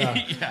wins.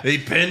 Yeah. They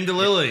pinned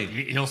Lily.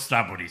 He'll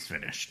stop when he's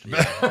finished.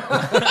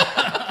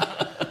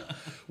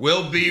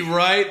 We'll be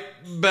right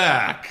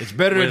back. It's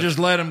better to just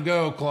let him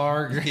go,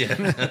 Clark.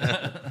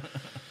 Yeah.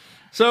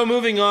 So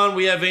moving on,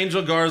 we have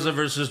Angel Garza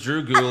versus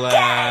Drew Gulak.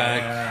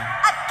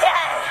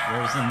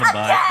 Rose in the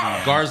butt.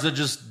 Yeah. Garza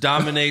just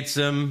dominates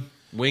him.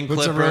 Wing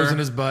Puts clipper. a rose in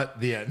his butt.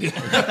 The end.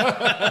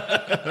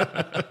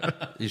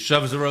 He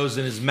shoves the rose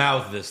in his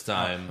mouth this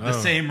time. The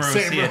same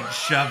rose he had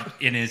shoved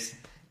in his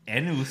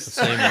anus.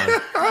 Same one.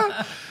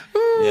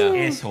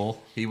 Yeah.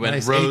 Asshole. He went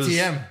Nice rose.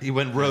 ATM. He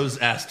went rose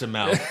ass to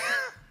mouth.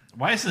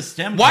 Why is the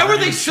stem? Why were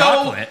covered they in so?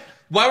 chocolate?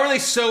 Why were they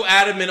so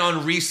adamant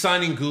on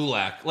re-signing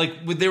Gulak?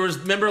 Like there was,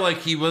 remember, like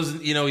he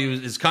wasn't.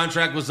 His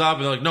contract was up,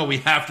 and they're like, no, we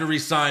have to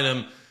re-sign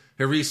him.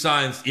 He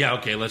re-signs. Yeah,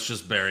 okay, let's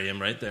just bury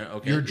him right there.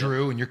 Okay, You're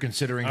Drew, and you're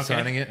considering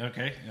signing it.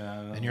 Okay.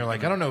 And you're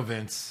like, I don't know,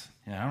 Vince.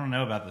 Yeah, I don't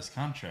know about this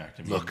contract.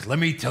 I mean, Look, let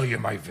me tell you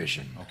my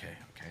vision. Okay.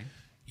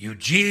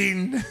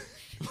 Eugene.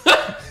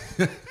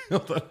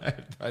 Hold on, I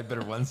had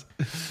better ones.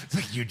 It's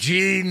like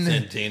Eugene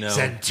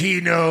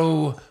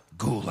Santino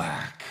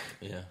Gulak.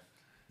 Yeah.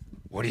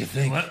 What do you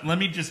think? Let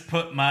me just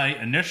put my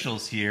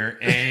initials here.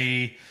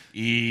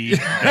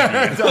 A-E-W.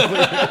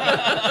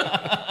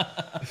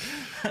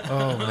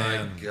 Oh,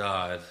 man. My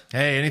God.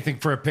 Hey, anything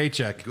for a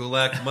paycheck.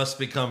 Gulak must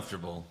be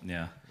comfortable.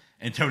 Yeah.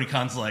 And Tony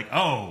Khan's like,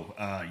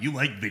 you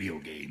like video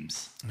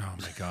games. Oh,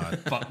 my God.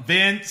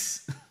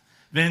 Vince,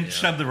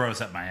 shove the rose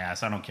up my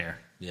ass. I don't care.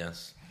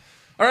 Yes.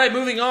 All right,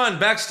 moving on.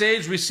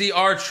 Backstage, we see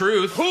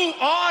R-Truth. Who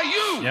are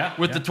you? Yeah.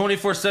 With the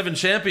 24/7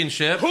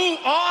 championship. Who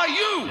are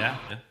you? Yeah.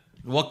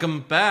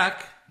 Welcome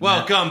back.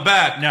 Welcome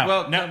back. No,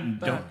 Welcome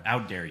back. don't. How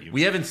dare you?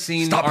 We haven't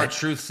seen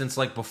R-Truth since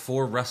like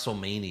before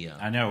WrestleMania.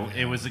 I know.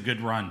 It was a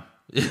good run.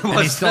 It And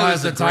he still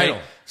has the title.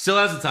 Still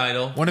has the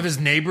title. One of his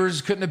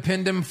neighbors couldn't have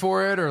pinned him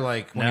for it, or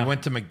like when No. he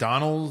went to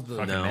McDonald's,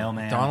 the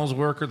mailman. McDonald's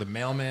worker, the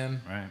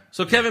mailman. Right.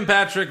 So Kevin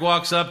Patrick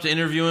walks up to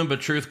interview him,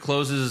 but Truth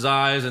closes his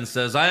eyes and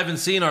says, I haven't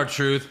seen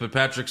R-Truth, but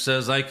Patrick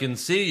says, I can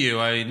see you.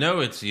 I know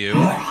it's you.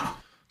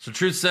 So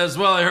Truth says,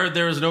 well, I heard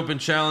there was an open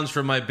challenge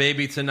for my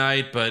baby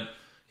tonight, but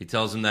he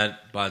tells him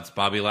that it's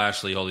Bobby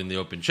Lashley holding the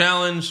open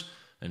challenge.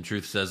 And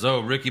Truth says,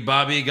 oh, Ricky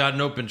Bobby got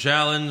an open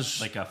challenge.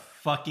 Like a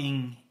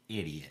fucking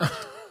idiot.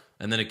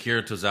 And then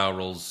Akira Tozawa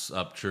rolls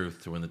up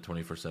Truth to win the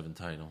 24/7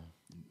 title.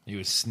 He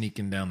was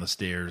sneaking down the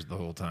stairs the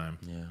whole time.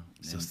 Yeah.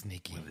 So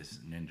sneaky. With his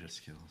ninja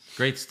skills.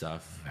 Great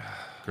stuff.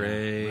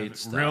 Great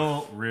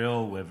stuff.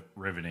 Real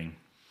riveting.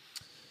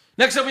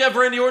 Next up, we have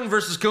Randy Orton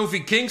versus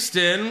Kofi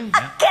Kingston.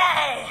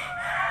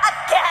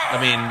 I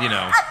mean,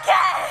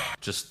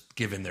 just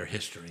given their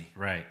history.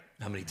 Right.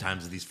 How many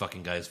times have these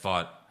fucking guys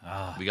fought?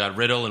 We got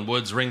Riddle and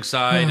Woods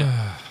ringside.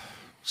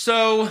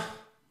 So,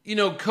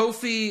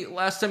 Kofi,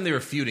 last time they were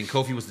feuding,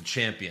 Kofi was the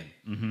champion.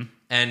 Mm-hmm.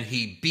 And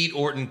he beat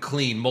Orton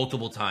clean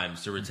multiple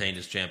times to retain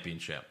his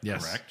championship.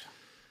 Yes. Correct.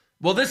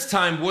 Well, this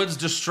time, Woods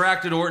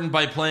distracted Orton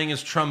by playing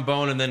his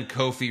trombone, and then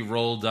Kofi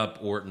rolled up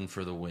Orton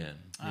for the win.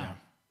 Yeah.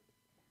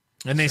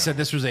 And they said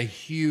this was a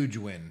huge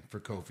win for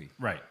Kofi.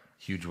 Right.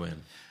 Huge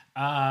win.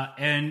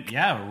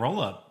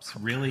 Roll-ups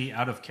really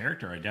out of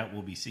character. I doubt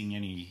we'll be seeing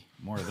any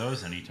more of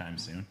those anytime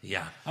soon.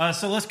 Yeah.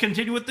 So let's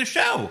continue with the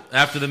show.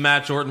 After the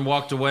match, Orton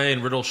walked away,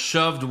 and Riddle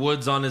shoved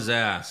Woods on his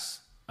ass.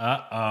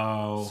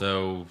 Uh-oh.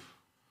 So,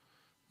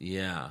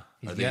 yeah.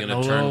 Are they getting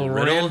going to a little turn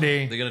Riddle?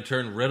 Randy. They're going to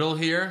turn Riddle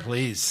here?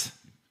 Please.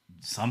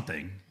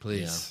 Something.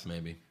 Please. Yeah,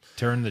 maybe.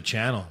 Turn the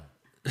channel.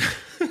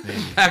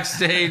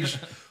 Backstage,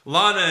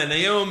 Lana,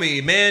 Naomi,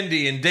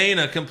 Mandy, and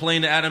Dana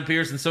complain to Adam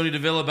Pearce and Sonya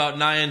Deville about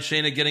Nia and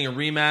Shayna getting a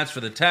rematch for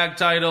the tag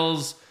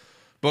titles.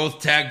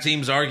 Both tag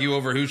teams argue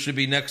over who should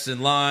be next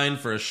in line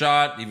for a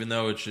shot, even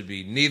though it should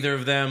be neither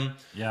of them.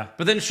 Yeah.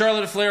 But then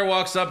Charlotte Flair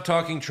walks up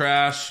talking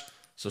trash.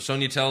 So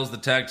Sonya tells the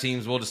tag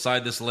teams, we'll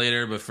decide this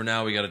later, but for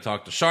now we got to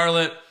talk to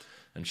Charlotte.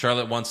 And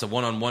Charlotte wants a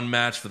one-on-one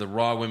match for the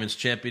Raw Women's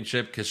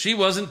Championship because she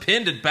wasn't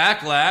pinned at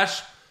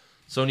Backlash.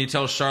 Sonya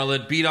tells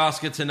Charlotte, beat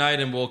Asuka tonight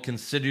and we'll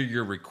consider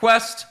your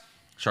request.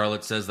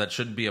 Charlotte says that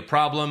shouldn't be a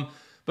problem.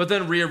 But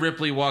then Rhea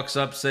Ripley walks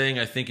up saying,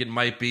 I think it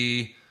might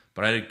be,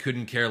 but I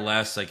couldn't care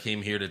less. I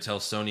came here to tell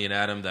Sonya and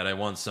Adam that I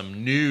want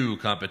some new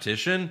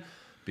competition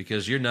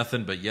because you're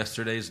nothing but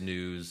yesterday's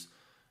news.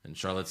 And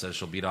Charlotte says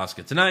she'll beat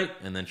Asuka tonight,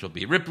 and then she'll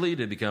beat Ripley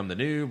to become the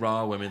new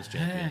Raw Women's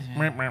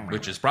Champion,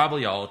 which is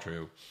probably all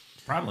true.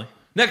 Probably.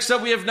 Next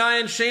up, we have Nia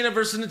and Shayna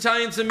versus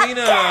Natalya and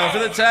Tamina for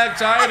the tag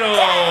title.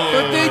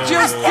 But they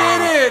just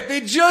did it.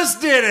 They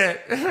just did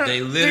it.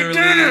 They literally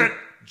did it.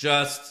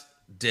 just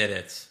did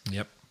it.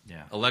 Yep.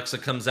 Yeah. Alexa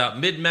comes out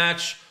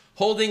mid-match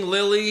holding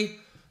Lily,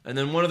 and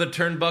then one of the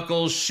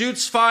turnbuckles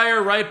shoots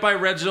fire right by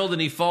Reginald,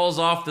 and he falls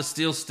off the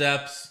steel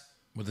steps.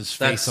 With his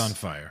face on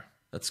fire.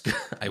 That's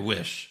I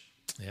wish.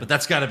 Yeah. But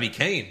that's got to be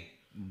Kane.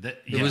 Yeah.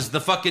 It was the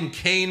fucking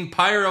Kane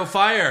pyro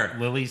fire.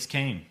 Lily's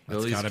Kane.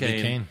 That's got to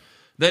be Kane.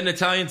 Then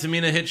Natalya and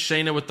Tamina hit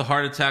Shayna with the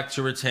heart attack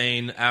to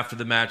retain. After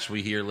the match,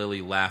 we hear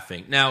Lily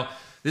laughing. Now,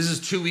 this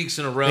is 2 weeks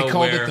in a row. They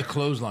called it the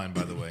clothesline,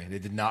 by the way. They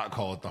did not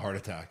call it the heart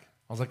attack.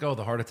 I was like, oh,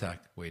 the heart attack.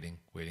 Waiting.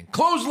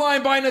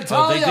 Clothesline by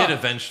Natalya. Oh, they did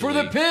eventually.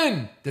 For the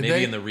pin.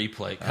 Maybe in the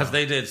replay. Because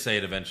they did say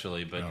it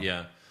eventually, but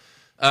yeah.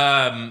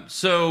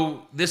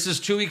 So this is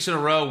 2 weeks in a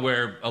row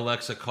where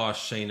Alexa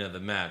cost Shayna the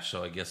match.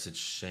 So I guess it's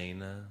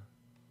Shayna,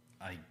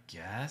 I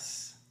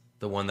guess.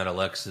 the one that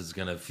Alexa's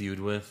gonna feud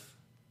with,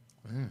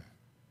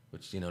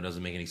 which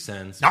doesn't make any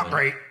sense. Not but-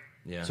 great.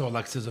 Yeah. So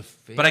Alexa's a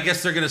face. But I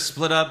guess they're gonna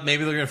split up.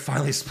 Maybe they're gonna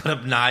finally split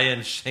up Nia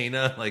and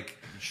Shayna. Like,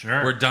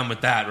 Sure. we're done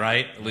with that,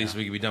 right? At least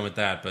we can be done with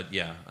that. But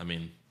yeah, I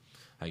mean,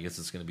 I guess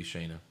it's gonna be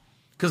Shayna.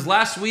 Because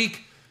last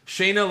week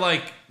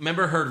Shayna,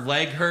 remember her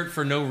leg hurt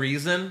for no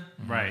reason.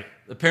 Right.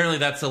 Apparently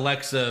that's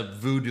Alexa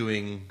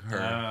voodooing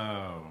her.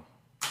 Oh.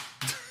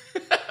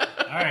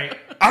 All right.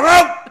 I'm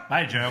out.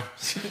 Bye, Joe.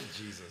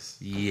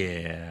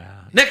 Yeah.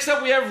 Next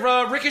up, we have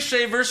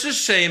Ricochet versus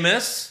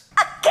Sheamus,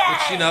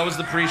 which is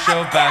the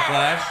pre-show of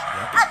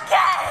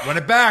Backlash. Run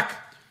it back.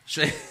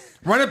 She-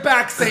 Run it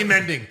back. Same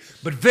ending.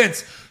 But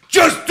Vince,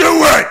 just do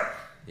it.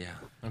 yeah.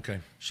 Okay.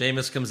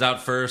 Sheamus comes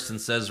out first and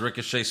says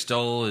Ricochet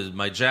stole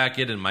my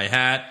jacket and my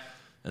hat.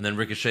 And then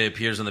Ricochet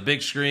appears on the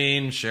big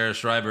screen. Sheriff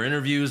Schreiber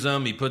interviews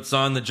him. He puts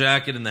on the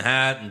jacket and the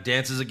hat and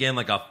dances again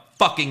like a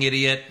fucking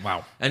idiot.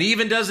 Wow. And he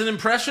even does an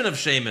impression of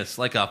Sheamus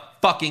like a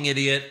fucking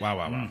idiot.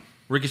 Wow.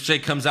 Ricochet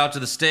comes out to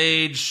the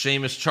stage.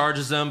 Sheamus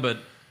charges him, but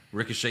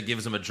Ricochet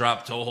gives him a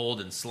drop toe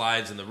hold and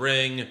slides in the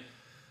ring.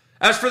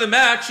 As for the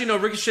match,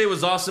 Ricochet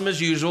was awesome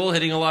as usual,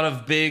 hitting a lot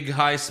of big,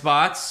 high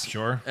spots.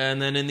 Sure.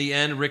 And then in the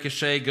end,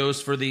 Ricochet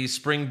goes for the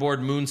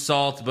springboard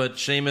moonsault, but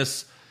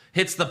Sheamus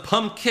hits the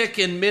pump kick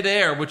in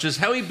midair, which is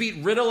how he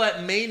beat Riddle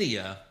at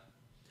Mania.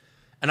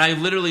 And I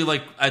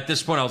literally, at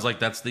this point, I was like,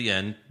 that's the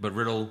end. But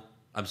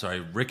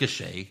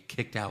Ricochet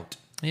kicked out.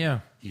 Yeah.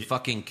 He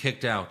fucking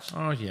kicked out.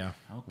 Oh, yeah.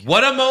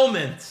 What a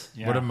moment.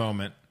 Yeah. What a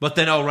moment. But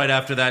then, right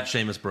after that,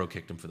 Sheamus bro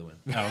kicked him for the win.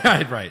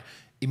 Right.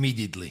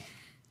 Immediately.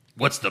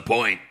 What's the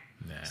point?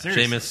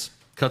 Seriously. Sheamus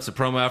cuts a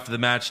promo after the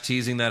match,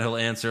 teasing that he'll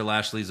answer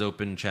Lashley's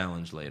open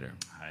challenge later.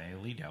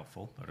 Highly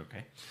doubtful, but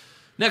okay.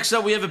 Next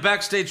up, we have a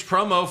backstage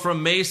promo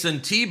from Mace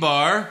and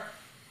T-Bar,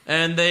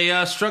 and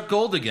they struck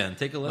gold again.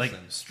 Take a listen.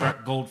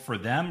 Struck gold for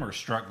them or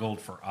struck gold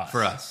for us?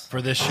 For us.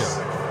 For this show.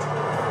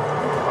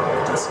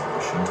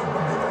 Destination to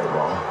Monday Night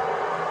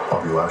Raw.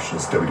 Bobby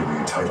Lashley's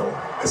WWE title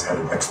has had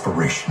an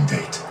expiration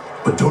date.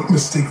 But don't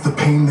mistake the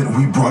pain that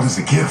we brought as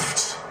a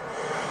gift.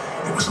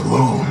 It was a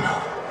loan.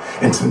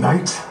 And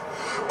tonight,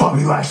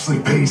 Bobby Lashley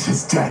pays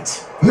his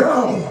debt.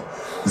 Now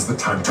is the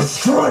time to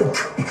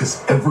strike,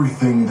 because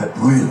everything that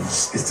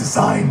lives is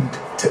designed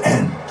to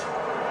end.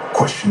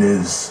 Question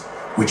is,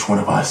 which one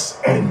of us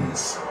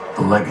ends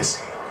the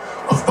legacy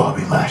of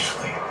Bobby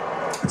Lashley?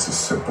 It's as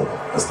simple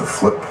as the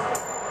flip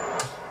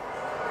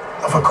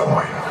of a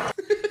coin.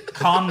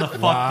 Calm the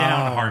fuck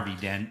down, Harvey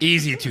Dent.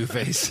 Easy,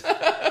 Two-Face.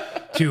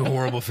 Two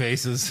horrible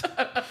faces.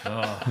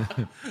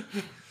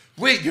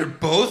 Wait, you're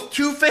both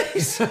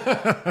Two-Face?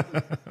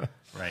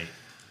 Right.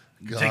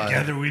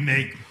 Together we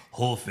make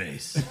whole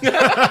face.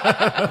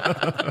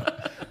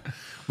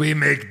 We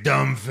make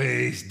dumb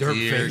face, dirt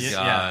Dear face.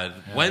 God.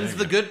 When's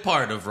the good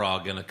part of Raw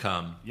gonna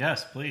come?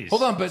 Yes, please.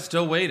 Hold on, but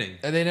Still waiting.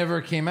 they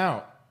never came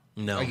out.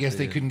 No. I guess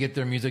they couldn't get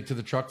their music to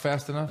the truck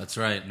fast enough. That's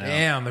right.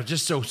 Damn, they're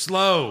just so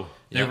slow.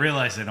 They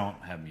realize they don't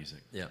have music.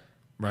 Yeah.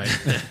 Right.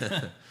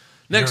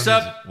 Next What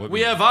up, music? What we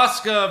music? have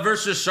Asuka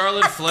versus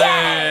Charlotte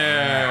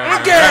Flair.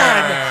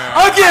 Again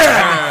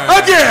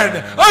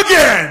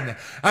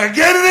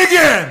and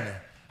again.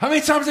 How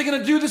many times are they going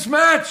to do this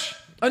match?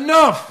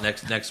 Enough.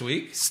 Next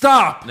week.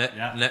 Stop.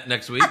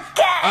 Next week.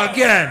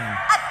 Again.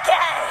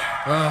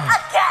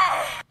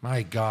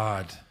 My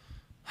God.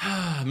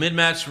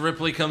 Mid-match,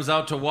 Ripley comes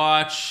out to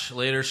watch.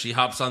 Later, she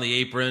hops on the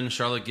apron.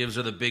 Charlotte gives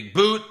her the big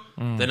boot.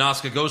 Then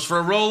Asuka goes for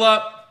a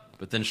roll-up.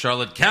 But then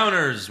Charlotte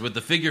counters with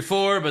the figure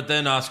four. But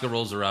then Asuka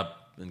rolls her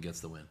up and gets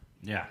the win.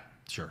 Yeah.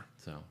 Sure.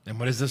 So And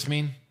what does this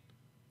mean?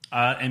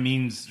 It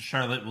means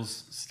Charlotte will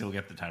still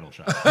get the title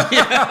shot.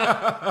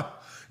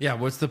 Yeah,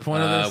 what's the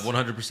point of this?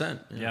 100%.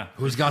 Yeah.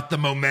 Who's got the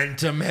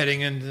momentum heading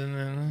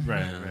into...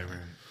 Right.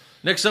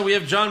 Next up, we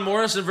have John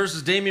Morrison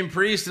versus Damian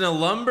Priest in a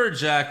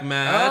lumberjack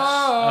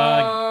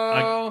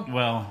match.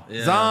 Well,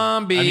 Yeah.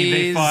 Zombies. I mean,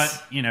 they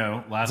fought,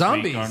 last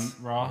Zombies. week on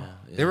Raw.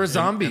 They were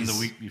zombies. And the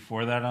week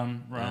before that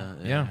on Raw.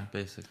 Yeah.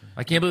 Basically.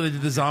 I can't believe they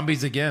did the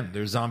zombies again.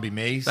 There's zombie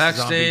Mace.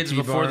 Backstage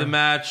zombie before T-Bar. the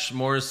match,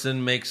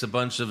 Morrison makes a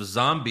bunch of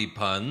zombie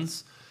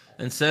puns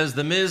and says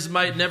The Miz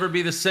might never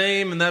be the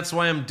same, and that's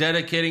why I'm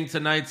dedicating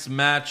tonight's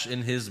match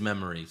in his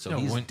memory. So No,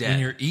 he's when dead.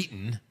 you're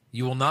eaten,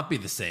 you will not be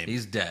the same.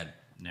 He's dead.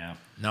 Yeah.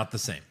 not the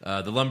same.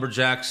 The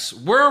Lumberjacks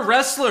were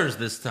wrestlers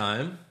this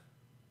time.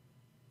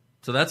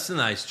 So that's a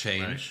nice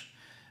change.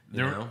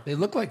 You know? They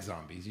look like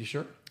zombies. You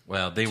sure?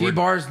 Well, they were...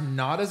 T-Bar's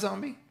not a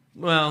zombie?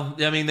 Well,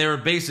 I mean, they were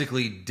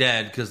basically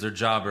dead because they're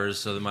jobbers,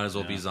 so they might as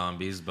well be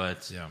zombies.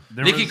 But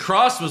Nikki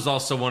Cross was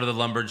also one of the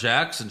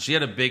Lumberjacks, and she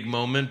had a big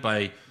moment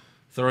by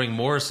throwing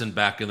Morrison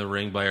back in the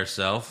ring by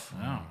herself. Oh,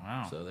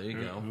 wow. So there you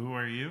go. Who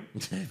are you?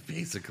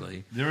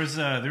 Basically. There was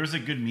a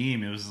good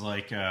meme. It was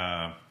like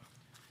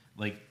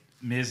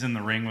Miz in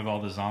the ring with all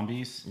the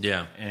zombies.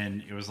 Yeah.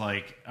 And it was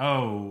like,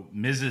 oh,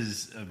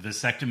 Miz's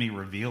vasectomy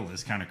reveal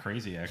is kind of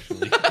crazy,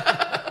 actually.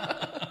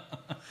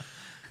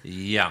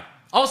 Yeah.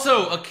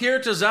 Also, Akira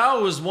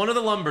Tozawa was one of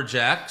the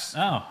Lumberjacks.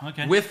 Oh,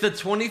 okay. With the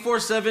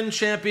 24/7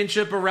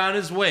 championship around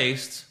his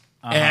waist.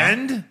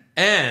 And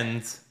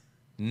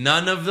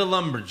none of the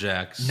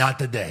Lumberjacks not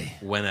today.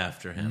 went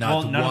after him.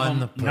 Not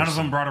none of person.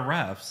 them brought a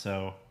ref,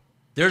 so.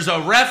 There's a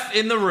ref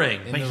in the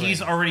ring. But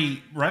he's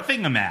already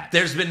reffing a match.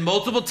 There's been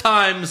multiple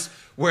times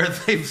where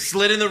they've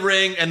slid in the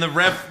ring and the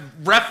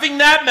reffing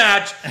that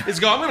match is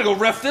going, I'm going to go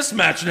ref this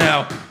match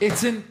now.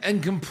 It's an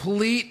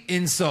complete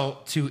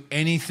insult to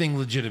anything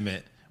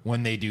legitimate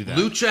when they do that.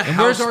 Lucha And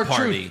House where's our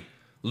Party.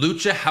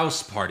 truth? Lucha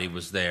House Party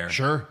was there.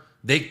 Sure.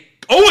 They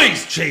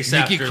always chase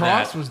Nikki after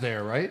Cross that. was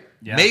there, right?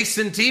 Yeah.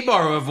 Mason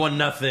T-Bar have won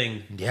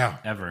nothing. Yeah.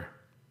 Ever.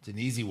 It's an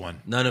easy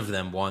one. None of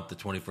them want the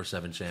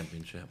 24/7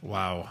 championship.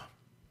 Wow.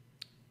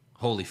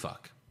 Holy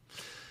fuck.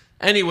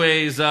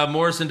 Anyways,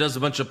 Morrison does a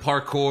bunch of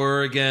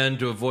parkour again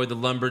to avoid the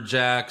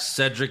Lumberjacks.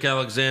 Cedric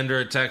Alexander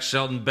attacks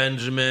Shelton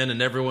Benjamin,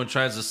 and everyone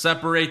tries to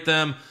separate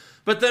them.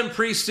 But then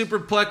Priest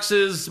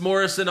superplexes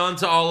Morrison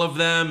onto all of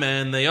them,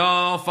 and they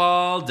all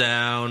fall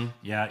down.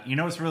 Yeah, you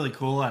know what's really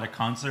cool at a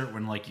concert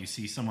when like you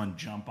see someone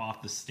jump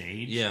off the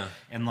stage, Yeah.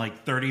 and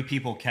like 30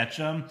 people catch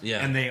them,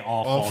 Yeah. and they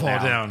all All fall fall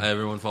down. down.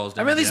 Everyone falls I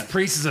down. mean, at least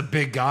Priest is a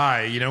big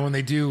guy. You know, when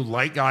they do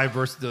light guy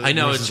versus the I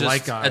know, versus it's just,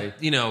 light guy,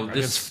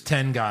 this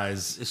 10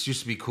 guys. This used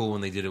to be cool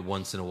when they did it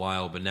once in a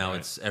while, but now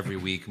it's every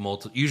week,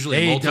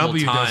 usually multiple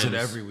AEW times. does it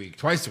every week,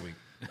 twice a week.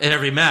 In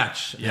every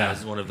match Yeah.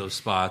 has one of those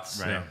spots.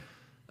 Right. Yeah.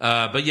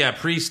 But yeah,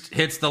 Priest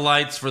hits the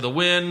lights for the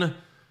win.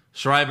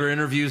 Schreiber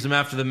interviews him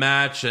after the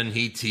match, and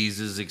he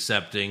teases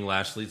accepting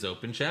Lashley's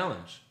open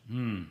challenge.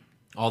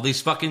 All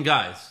these fucking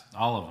guys.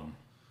 All of them.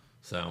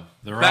 So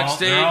They're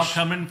backstage, all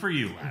coming for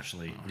you,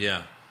 Lashley.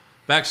 yeah.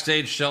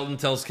 Backstage, Shelton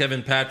tells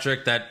Kevin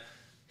Patrick that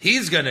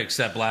he's going to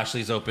accept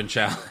Lashley's open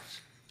challenge.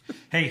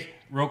 Hey,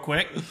 real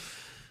quick,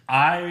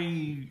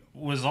 I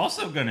was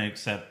also going to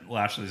accept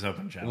Lashley's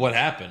open challenge. What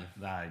happened?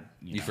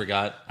 You know,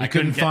 forgot? I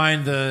couldn't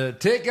find the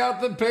take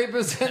out the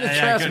papers and the I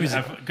trash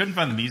music. couldn't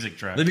find the music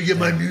track. Let me get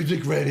my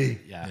music ready.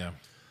 Yeah.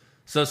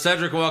 So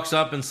Cedric walks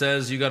up and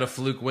says, "You got a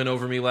fluke win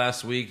over me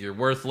last week. You're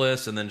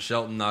worthless." And then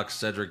Shelton knocks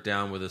Cedric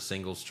down with a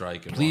single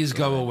strike. And Please walks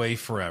go away. away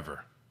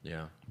forever,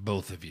 Yeah.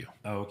 both of you.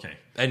 Oh, okay.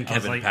 And I was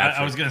Kevin like, Patrick.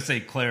 I was going to say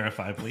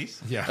clarify,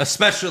 please. Yeah,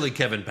 Especially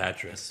Kevin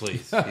Patrick,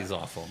 please. He's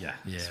awful. Yeah.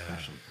 yeah.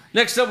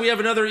 Next up, we have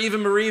another Eva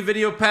Marie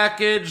video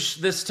package.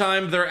 This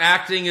time, they're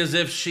acting as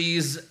if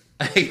she's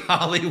a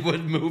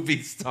Hollywood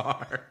movie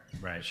star.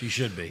 Right. She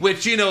should be.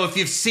 Which, you know, if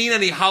you've seen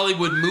any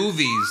Hollywood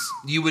movies,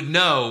 you would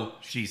know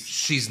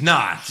she's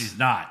not. She's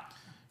not.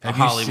 a Have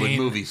you Hollywood seen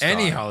movie star.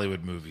 Any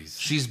Hollywood movies?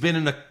 She's been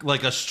in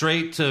a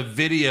straight to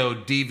video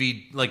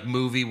DVD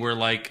movie where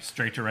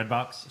Straight to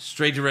Redbox?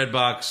 straight to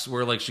Redbox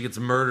where she gets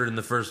murdered in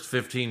the first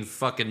 15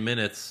 fucking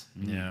minutes.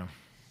 Yeah.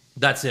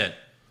 That's it.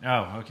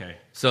 Oh, okay.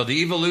 So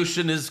the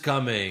evolution is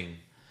coming.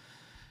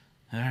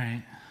 All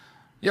right.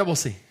 Yeah, we'll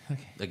see.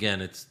 Okay.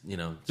 Again, it's,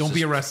 Don't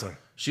be a wrestler.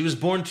 She was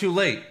born too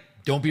late.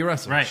 Don't be a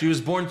wrestler. Right. She was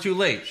born too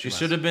late. She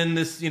should have been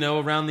this,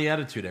 around the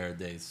Attitude Era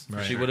days.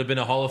 Right. She would have been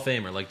a Hall of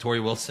Famer like Tori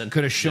Wilson.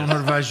 Could have shown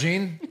her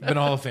vagine, been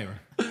a Hall of Famer.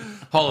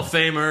 Hall of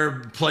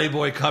Famer,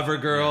 Playboy cover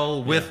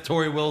girl with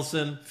Tori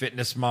Wilson.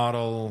 Fitness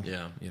model.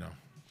 Yeah.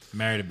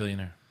 Married a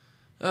billionaire.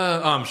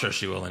 I'm sure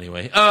she will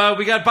anyway.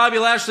 We got Bobby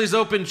Lashley's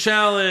open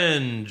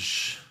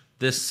challenge.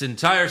 This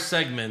entire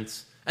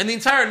segment and the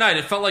entire night,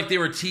 it felt like they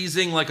were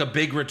teasing a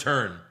big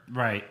return.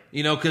 Right.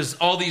 Because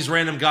all these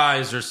random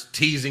guys are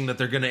teasing that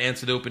they're going to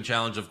answer the open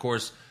challenge. Of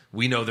course,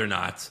 we know they're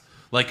not.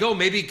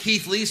 Maybe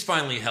Keith Lee's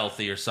finally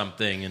healthy or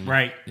something, and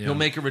Right. he'll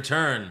make a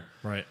return.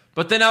 Right.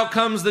 But then out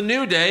comes the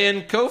New Day,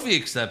 and Kofi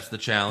accepts the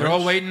challenge. They're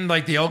all waiting,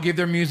 they all give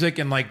their music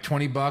and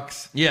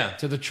 $20 Yeah.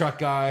 to the truck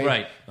guy.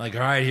 Right. All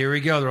right, here we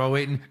go. They're all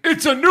waiting.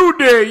 It's a new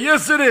day.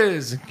 Yes, it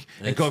is.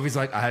 And Kofi's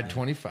like, I had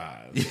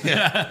 25.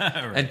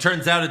 And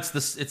turns out it's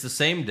the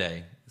same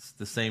day. It's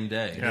the same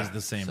day. It is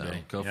the same So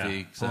day. Kofi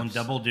Pulling accepts.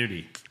 double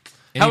duty.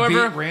 And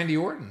However- he beat Randy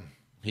Orton.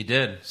 He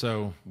did.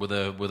 So With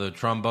a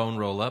trombone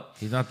roll up.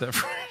 he's not that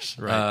fresh.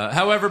 Right.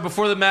 However,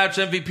 before the match,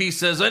 MVP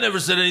says, "I never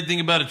said anything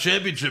about a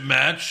championship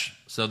match."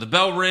 So the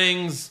bell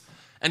rings,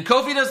 and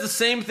Kofi does the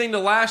same thing to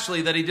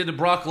Lashley that he did to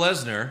Brock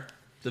Lesnar.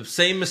 The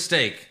same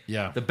mistake.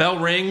 Yeah. The bell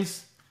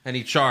rings, and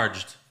he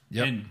charged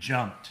Yep. And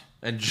jumped.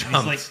 and He's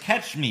jumped. like,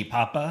 catch me,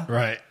 Papa.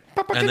 Right.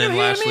 And then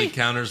Lashley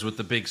counters with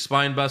the big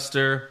spine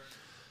buster.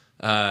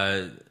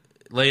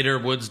 Later,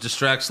 Woods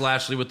distracts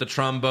Lashley with the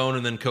trombone,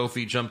 and then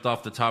Kofi jumped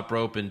off the top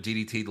rope and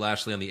DDT'd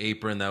Lashley on the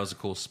apron. That was a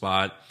cool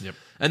spot. Yep.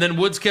 And then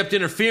Woods kept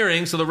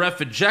interfering, so the ref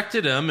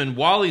ejected him, and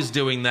while he's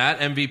doing that,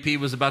 MVP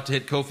was about to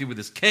hit Kofi with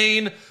his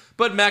cane,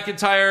 but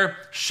McIntyre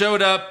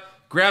showed up,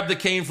 grabbed the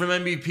cane from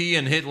MVP,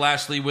 and hit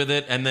Lashley with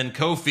it, and then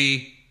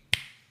Kofi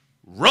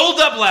rolled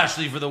up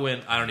Lashley for the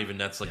win. I don't even,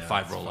 that's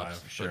 5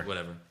 roll-ups, but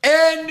whatever.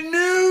 And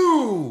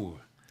new.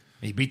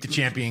 He beat the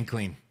champion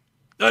clean.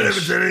 I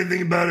never said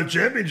anything about a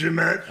championship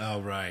match.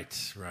 Oh, right.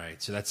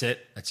 So that's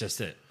it. That's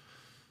just it.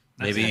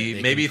 Maybe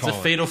They maybe can it's a call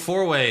it. fatal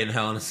 4-way in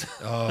Hell in a Cell.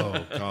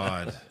 Oh,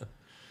 God.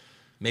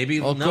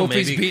 Maybe Well, no.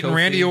 Kofi's Maybe beating Kofi.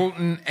 Randy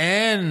Orton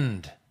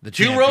and the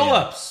Two champion.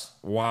 roll-ups.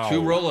 Wow.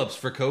 2 roll-ups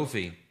for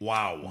Kofi.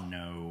 Wow.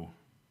 No.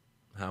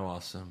 How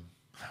awesome.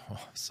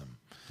 Awesome.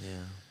 Yeah.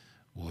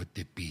 What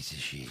the piece of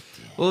shit.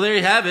 Well, there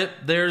you have it.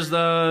 There's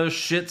the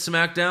shit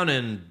SmackDown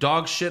and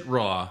dog shit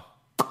Raw.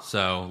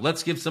 So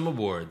let's give some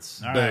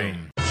awards. All right.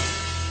 Boom.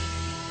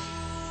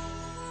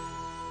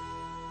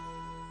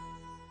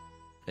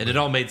 And it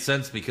all made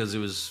sense because it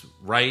was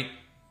right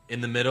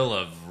in the middle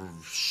of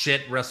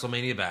shit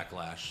WrestleMania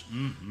Backlash.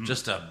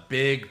 Just a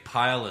big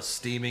pile of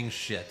steaming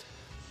shit.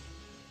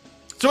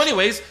 So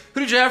anyways, who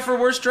did you have for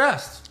worst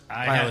dressed?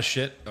 Pile of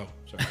shit. Oh,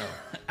 sorry.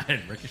 I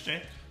had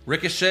Ricochet.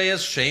 Ricochet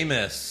as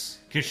Sheamus.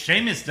 Because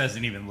Sheamus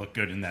doesn't even look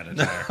good in that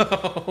attire.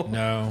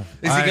 No.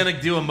 Is he going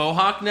to do a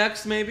mohawk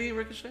next, maybe,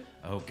 Ricochet?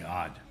 Oh,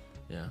 God.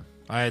 Yeah.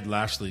 I had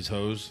Lashley's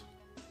hose.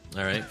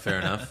 All right, fair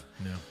enough.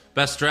 No.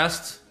 Best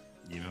dressed?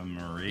 Eva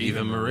Marie.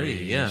 Eva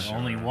Marie, yeah.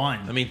 Only one.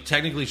 I mean,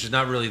 technically she's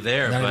not really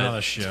there, Not but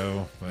another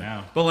show. But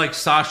No. but like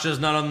Sasha's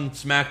not on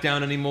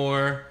SmackDown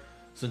anymore.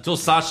 So until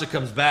Sasha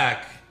comes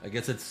back, I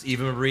guess it's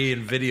Eva Marie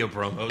in video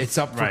promos. it's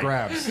up for Right.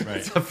 grabs.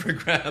 It's up for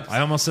grabs. I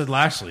almost said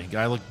Lashley.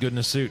 Guy looked good in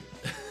a suit.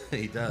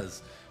 He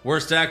does.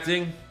 Worst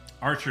acting?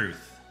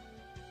 R-Truth.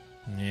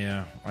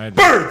 Yeah. I had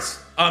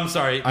Birds! I'm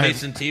sorry, I had-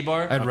 Mason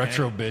T-Bar. I had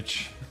retro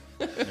bitch.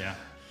 Yeah.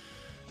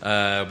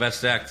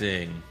 Best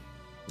acting.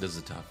 This is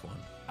a tough one.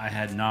 I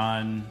had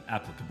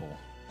non-applicable.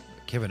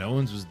 Kevin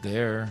Owens was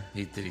there.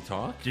 Did he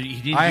talk?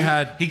 He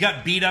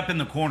got beat up in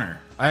the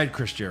corner. I had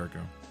Chris Jericho.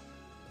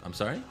 I'm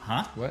sorry?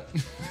 Huh? What?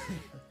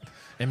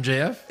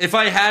 MJF? If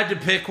I had to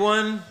pick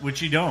one,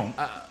 Which you don't.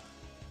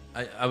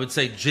 I would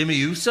say Jimmy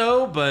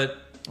Uso, but...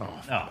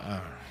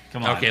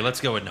 Come on. Okay, let's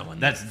go with no one.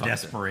 That's Fuck it.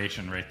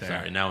 desperation right there.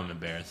 Sorry, now I'm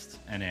embarrassed.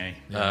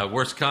 NA.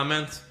 Worst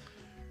comment?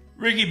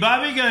 Ricky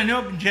Bobby got an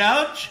open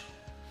challenge?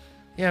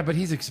 Yeah, but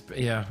he's...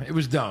 it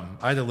was dumb.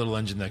 I had a little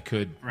engine that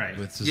could Right.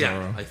 with Cesaro.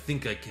 Yeah, I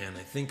think I can.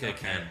 I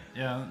can.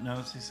 Yeah, no,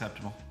 it's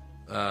acceptable.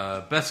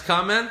 Best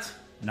comment?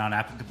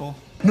 Non-applicable.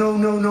 No,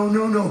 no, no,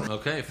 no, no.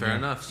 Okay, fair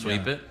enough.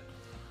 Sweep it.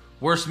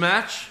 Worst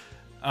match?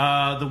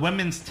 The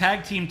women's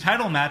tag team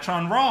title match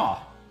on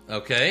Raw.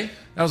 Okay.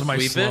 That was my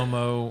Sweep it.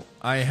 slow-mo.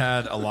 I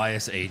had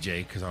Elias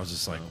AJ because I was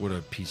just like, what a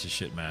piece of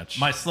shit match.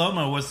 My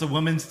slow-mo was the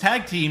women's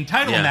tag team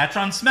title Yeah. match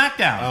on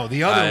SmackDown. Oh,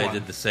 the other I one.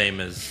 did the same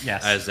as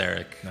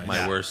Eric. Nice. My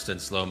Yeah. worst and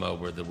slow-mo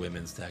were the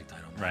women's tag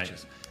title Right.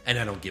 matches. And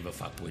I don't give a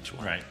fuck which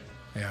one. Right.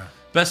 Yeah.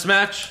 Best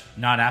match?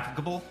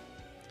 Non-applicable.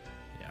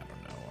 Yeah, I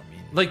don't know. I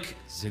mean, Like,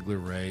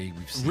 Ziggler, Ray,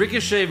 we've seen.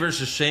 Ricochet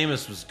versus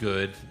Sheamus was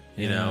good,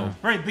 you know.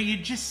 Right, but you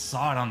just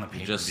saw it on the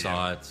pay-per-view. You just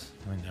saw it.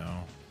 I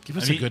know. Give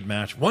us I mean- a good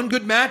match. One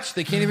good match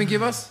they can't even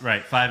give us?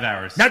 Right, 5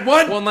 hours. Not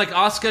one? Well, and like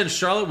Asuka and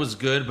Charlotte was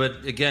good,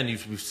 but again,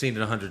 we've seen it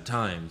 100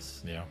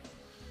 times. Yeah.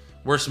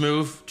 Worst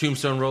move?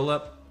 Tombstone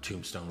roll-up?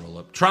 Tombstone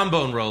roll-up.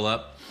 Trombone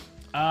roll-up.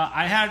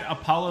 I had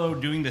Apollo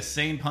doing the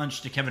same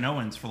punch to Kevin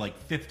Owens for like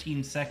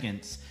 15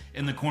 seconds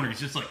in the corner. He's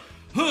just like,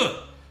 huh,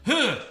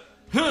 huh,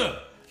 huh,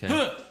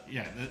 huh.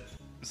 Yeah,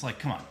 it's like,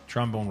 come on.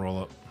 Trombone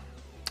roll-up.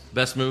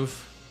 Best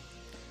move?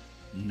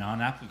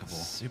 Non-applicable.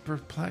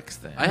 Superplex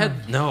thing. I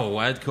had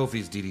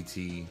Kofi's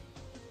DDT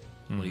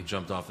when he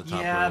jumped off the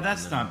top Yeah, rope.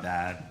 that's and then not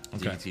bad.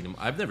 DDT'd him.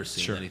 I've never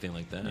seen anything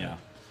like that. Yeah.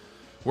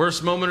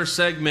 Worst moment or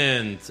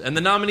segment, and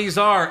the nominees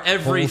are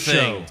everything.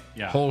 Whole show.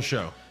 Yeah. Whole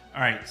show. All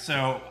right,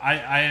 so I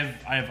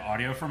have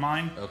audio for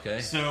mine.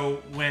 Okay.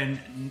 So when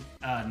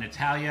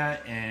Natalya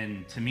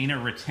and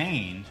Tamina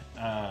retained,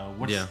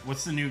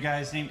 what's the new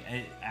guy's name?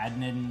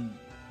 Adnan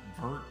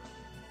Vert,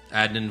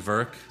 Adnan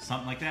Virk.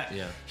 something like that.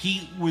 Yeah.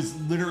 He was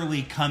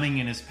literally coming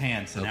in his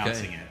pants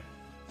announcing it.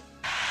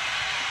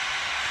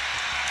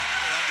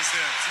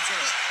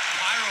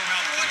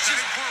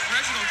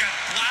 Reginald got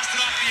blasted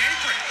off the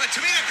apron.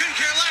 Tamina couldn't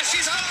care less.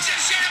 She's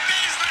Shayna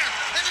Baszler,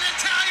 and then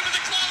Natalya with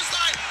the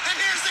clothesline, and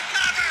here's the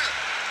cover.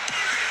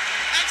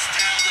 And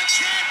still the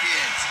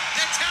champions,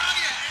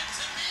 Natalya and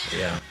Tamina.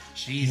 Yeah.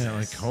 Jesus. Yeah,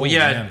 like, oh, Well,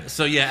 yeah. man.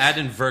 So yeah,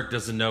 Adnan Virk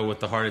doesn't know what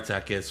the heart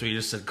attack is, so he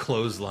just said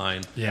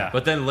clothesline. Yeah.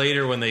 But then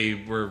later, when they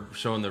were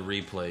showing the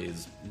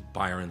replays,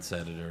 Byron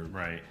said it. Or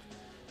Right.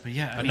 But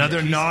yeah, I mean,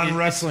 Another he's-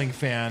 non-wrestling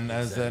fan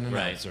as an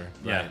Right. announcer.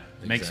 Yeah, Right,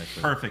 makes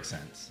exactly. perfect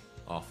sense.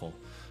 Awful.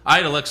 I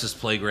had Alexis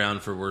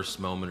Playground for worst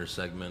moment or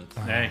segment.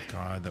 Oh, Hey.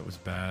 God, that was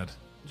bad.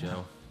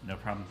 Joe. No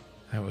problem.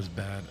 That was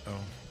bad. Oh.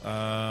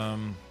 I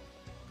don't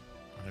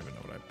even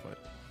know what I put.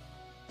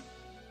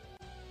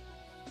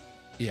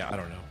 Yeah, I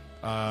don't know.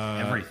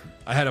 Everything.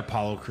 I had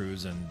Apollo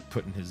Crews and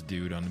putting his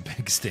dude on the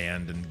big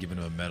stand and giving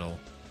him a medal.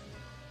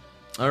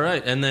 All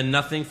right, and then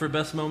nothing for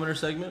best moment or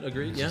segment.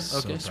 Agreed. Yeah. is so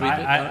Okay. bad. Sweep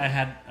it. I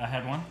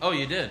had one. Oh,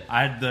 you did.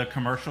 I had the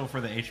commercial for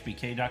the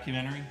HBK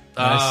documentary.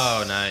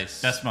 Oh,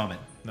 nice. Best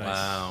moment.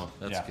 Wow,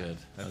 that's Yeah. good.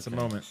 That's Okay. a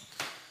moment.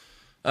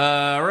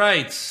 All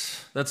right,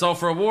 that's all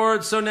for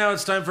awards. So now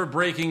it's time for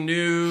breaking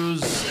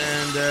news,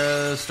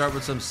 and start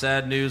with some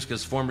sad news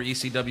because former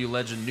ECW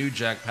legend New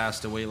Jack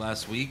passed away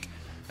last week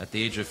at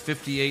the age of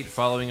 58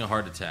 following a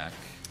heart attack.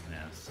 Yeah,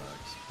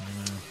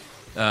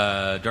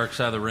 sucks. Dark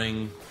Side of the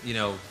Ring, you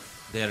know,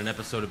 they had an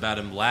episode about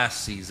him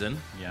last season.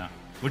 Yeah,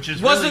 which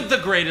is Wasn't really,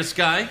 the greatest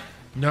guy.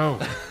 No.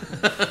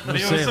 but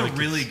it was a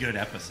really good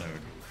episode.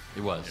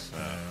 It was.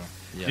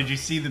 Yeah. Did you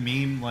see the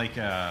meme? Like,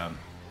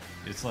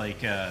 it's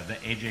like the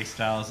AJ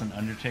Styles and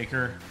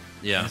Undertaker.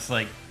 Yeah. And it's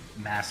like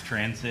mass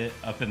transit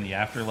up in the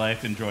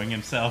afterlife, enjoying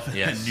himself. And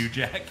Yes. New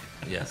Jack.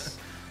 Yes.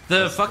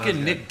 The fucking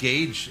good. Nick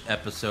Gage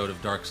episode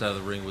of Dark Side of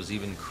the Ring was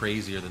even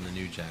crazier than the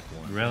New Jack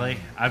one. Really?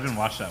 I haven't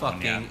watched that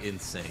one yet. Fucking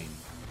insane.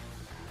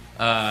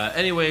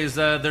 Anyways,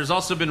 there's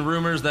also been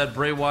rumors that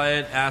Bray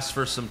Wyatt asked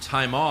for some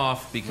time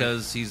off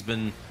because he's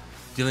been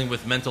dealing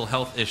with mental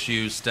health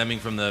issues stemming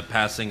from the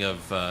passing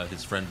of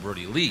his friend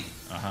Brody Lee.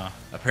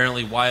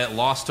 Apparently, Wyatt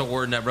lost to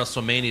Orton at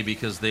WrestleMania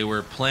because they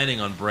were planning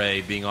on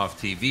Bray being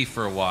off TV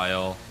for a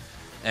while.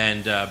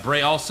 And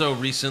Bray also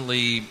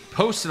recently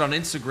posted on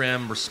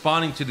Instagram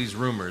responding to these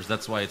rumors.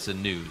 That's why it's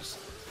in news.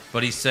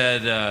 But he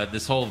said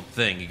this whole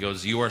thing. He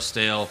goes, "You are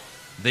stale.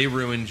 They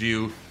ruined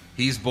you.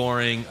 He's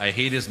boring. I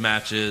hate his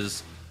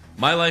matches.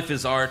 My life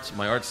is art.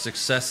 My art's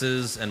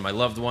successes and my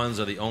loved ones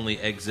are the only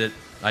exit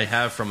I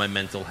have from my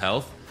mental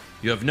health.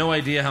 You have no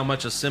idea how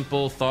much a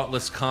simple,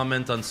 thoughtless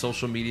comment on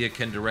social media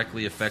can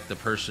directly affect the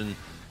person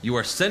you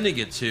are sending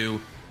it to.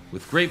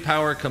 With great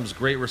power comes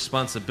great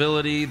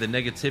responsibility. The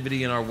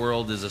negativity in our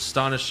world is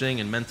astonishing,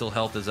 and mental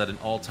health is at an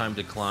all-time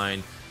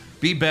decline.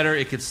 Be better.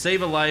 It could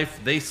save a life.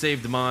 They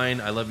saved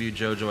mine. I love you,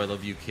 JoJo. I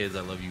love you, kids.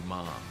 I love you,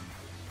 Mom."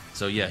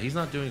 So, yeah, he's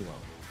not doing well.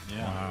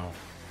 Yeah. Wow.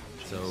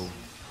 So,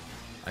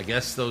 I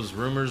guess those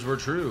rumors were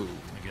true.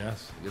 I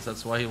guess.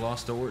 That's why he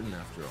lost to Orton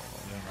after all.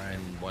 Yeah, right.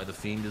 And why The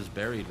Fiend is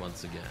buried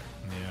once again.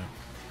 Yeah.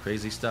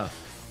 Crazy stuff.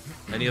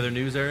 Any other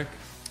news, Eric?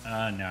 No,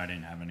 I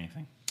didn't have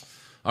anything.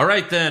 All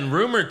right, then.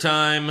 Rumor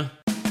time.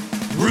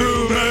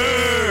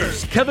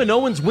 Rumors! Kevin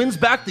Owens wins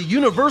back the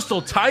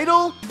Universal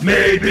title?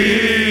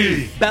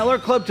 Maybe! Balor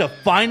Club to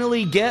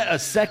finally get a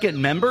second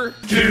member?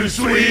 Too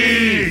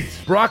sweet!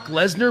 Brock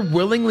Lesnar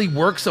willingly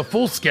works a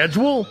full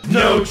schedule?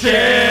 No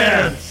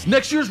chance!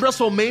 Next year's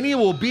WrestleMania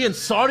will be in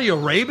Saudi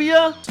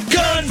Arabia?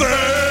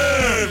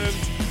 Confirmed!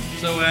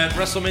 So at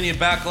WrestleMania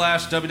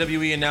Backlash,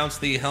 WWE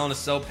announced the Hell in a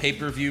Cell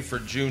pay-per-view for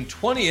June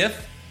 20th.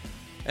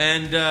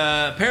 And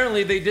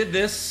apparently they did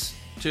this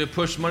to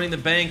push Money in the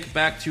Bank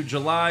back to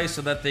July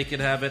so that they could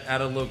have it at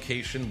a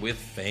location with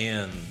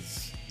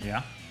fans.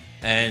 Yeah.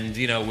 And,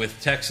 you know, with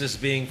Texas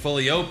being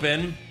fully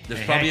open,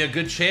 there's probably a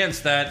good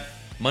chance that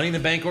Money in the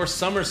Bank or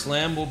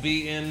SummerSlam will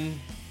be in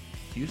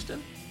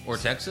Houston or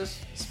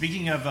Texas.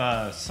 Speaking of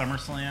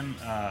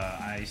SummerSlam,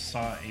 I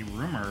saw a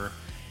rumor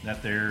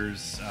that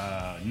there's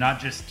not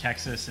just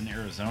Texas and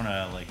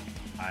Arizona, like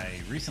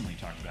I recently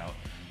talked about,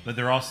 but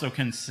they're also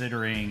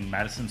considering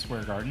Madison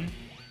Square Garden.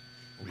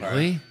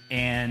 Really?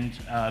 And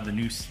the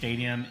new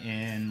stadium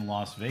in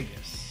Las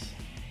Vegas.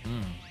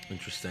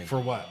 Interesting. For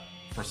what?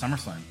 For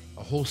SummerSlam.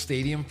 A whole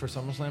stadium for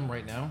SummerSlam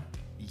right now?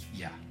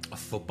 Yeah. A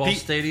football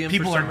stadium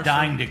People for are SummerSlam?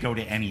 dying to go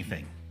to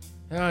anything.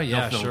 Oh,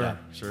 yeah, They'll fill it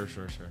sure. up.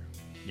 Sure.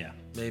 Yeah.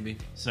 Maybe.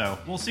 So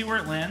we'll see where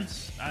it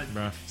lands.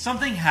 Bruh.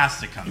 Something has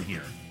to come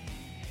here.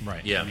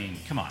 Right. Yeah. I mean,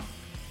 come on.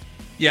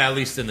 Yeah, at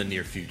least in the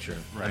near future.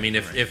 Right, I mean,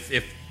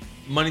 if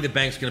Money in the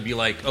Bank's going to be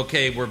like,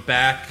 okay, we're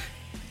back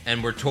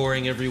and we're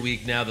touring every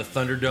week now. The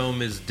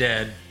Thunderdome is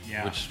dead,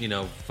 Yeah. which, you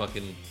know,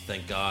 fucking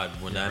thank God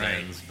when that Right.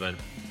 ends. But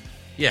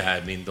yeah,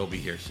 I mean, they'll be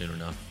here soon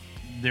enough.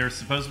 They're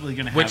supposedly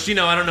going to have... Which, you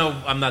know, I don't know.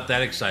 I'm not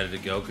that excited to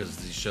go because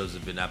these shows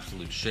have been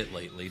absolute shit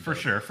lately. For but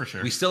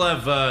sure. We still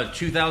have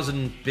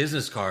 2,000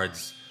 business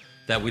cards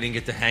that we didn't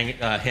get to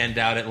hand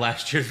out at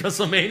last year's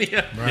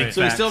WrestleMania. Right.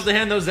 So we still have to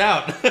hand those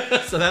out.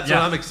 So that's what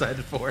I'm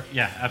excited for.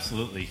 Yeah,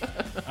 absolutely.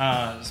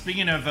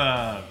 Speaking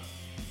of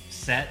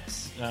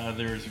sets,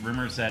 there's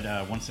rumors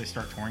that once they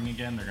start touring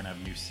again, they're going to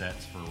have new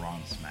sets for Raw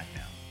and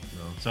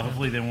SmackDown. So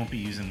hopefully they won't be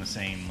using the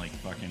same like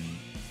fucking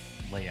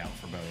layout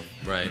for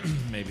both. Right.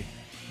 Maybe.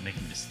 Make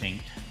them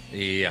distinct.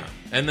 Yeah.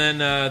 And then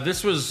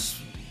this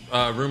was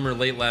rumor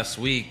late last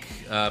week,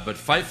 but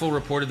Fightful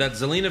reported that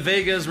Zelina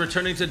Vega is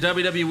returning to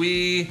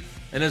WWE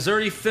and has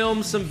already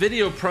filmed some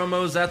video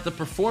promos at the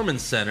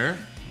Performance Center.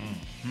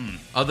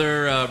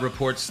 Other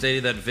reports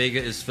stated that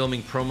Vega is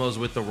filming promos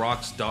with The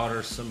Rock's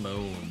daughter,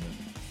 Simone.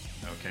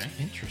 Okay.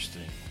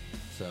 Interesting.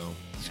 So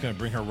It's going to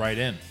bring her right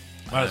in.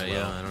 Might as well.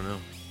 Yeah, I don't know.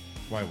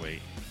 Why wait?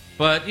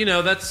 But, you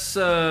know, that's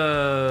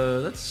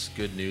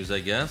good news, I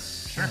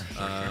guess. Sure.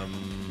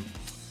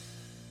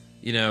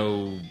 You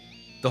know,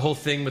 the whole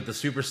thing with the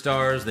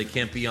superstars, they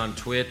can't be on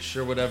Twitch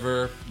or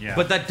whatever. Yeah.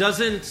 But that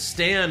doesn't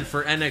stand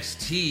for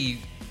NXT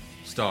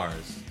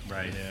stars.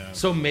 Right. Yeah.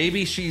 So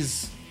maybe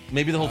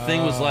the whole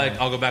thing was like,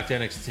 I'll go back to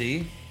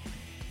NXT,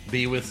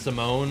 be with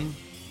Simone,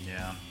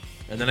 Yeah.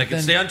 and then I can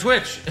then- stay on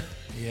Twitch.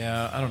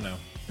 Yeah, I don't know.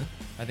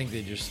 I think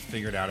they just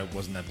figured out it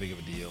wasn't that big of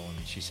a deal,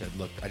 and she said,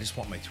 "Look, I just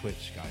want my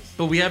Twitch, guys."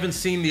 But we haven't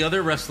seen the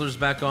other wrestlers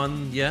back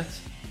on yet,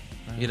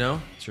 you know?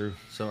 True.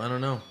 So I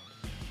don't know.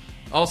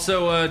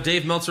 Also,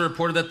 Dave Meltzer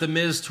reported that The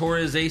Miz tore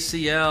his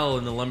ACL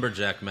in the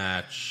Lumberjack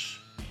match.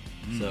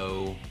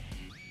 So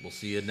we'll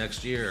see you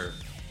next year.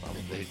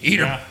 Probably. Eat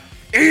him! Yeah.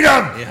 Eat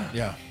him! Yeah.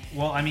 Yeah.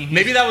 Well, I mean,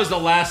 Maybe that was the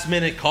last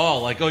minute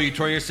call. Like, oh, you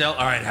tore your ACL?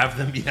 All right, have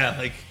them. Yeah,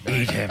 like.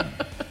 Eat him!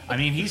 I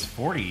mean, he's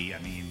 40. I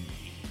mean,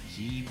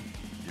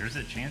 there's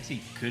a chance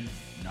he could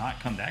not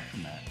come back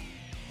from that.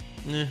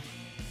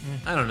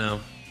 I don't know.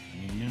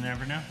 You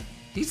never know.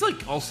 He's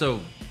like also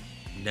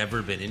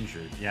never been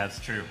injured. Yeah, it's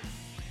true.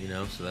 You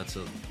know, so that's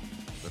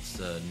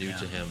new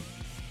to him.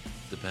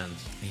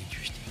 Depends.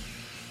 Interesting.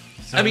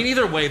 So, I mean,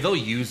 either way, they'll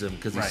use him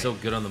because he's Right. so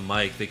good on the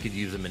mic. They could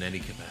use him in any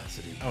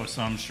capacity. Oh,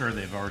 so I'm sure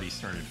they've already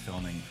started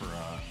filming for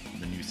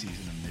the new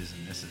season of Miz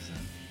and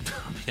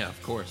Mrs. Yeah,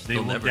 of course. They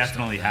They'll will never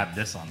definitely stop that. have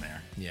this on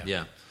there.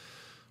 Yeah.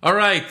 All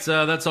right,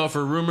 that's all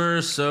for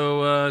rumors.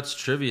 So it's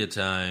trivia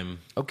time.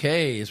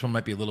 Okay, this one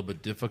might be a little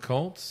bit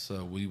difficult,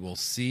 so we will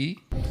see.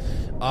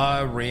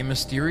 Rey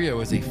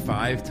Mysterio is a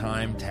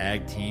 5-time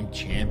tag team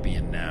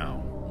champion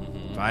now.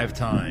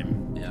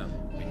 5-time. Yeah.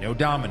 We know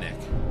Dominic.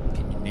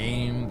 Can you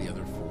name the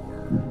other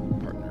 4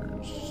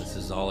 partners? This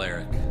is all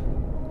Eric.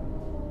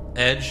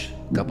 Edge.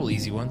 A couple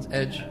easy ones.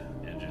 Edge.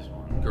 Edge is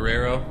one.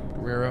 Guerrero.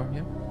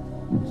 Yep.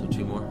 So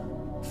 2 more.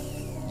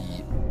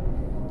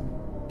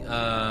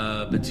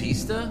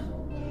 Batista?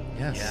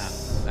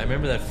 Yes. I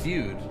remember that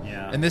feud.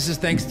 Yeah. And this is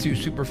thanks to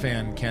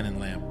superfan Ken and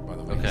Lamp, by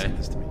the way. He Okay. sent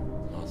this to me.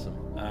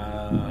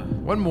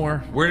 Awesome. One more.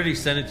 Where did he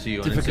send it to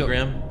you? On Difficult-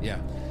 Instagram? Yeah.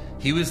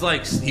 He was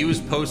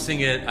posting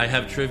it. I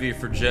have trivia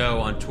for Joe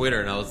on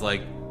Twitter, and I was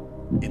like,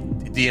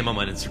 DM him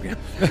on Instagram.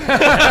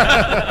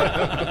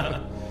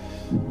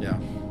 Yeah.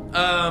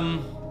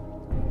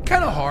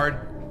 Kind of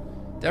hard.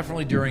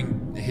 Definitely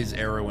during his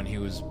era when he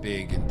was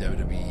big in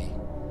WWE.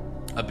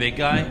 A big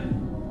guy,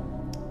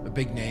 A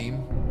big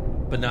name.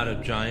 but not a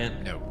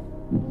giant. No.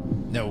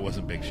 No, it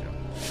wasn't Big Show.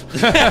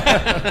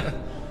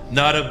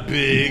 Not a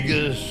big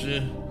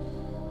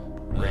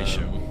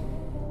Ratio.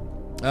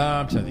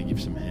 I'm trying to give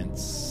you some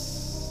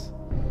hints.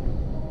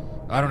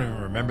 I don't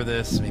even remember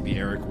this. Maybe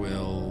Eric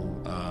will.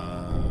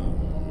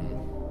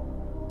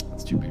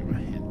 That's too big of a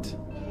hint.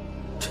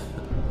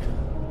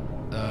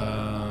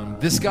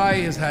 This guy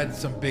has had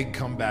some big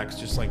comebacks,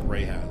 just like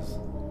Ray has.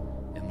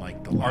 In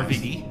like the last...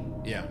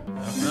 RVD? Yeah. Oh,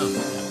 nice.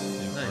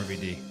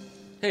 RVD.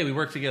 Hey, we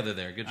worked together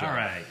there. Good job. All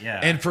right,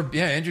 yeah. And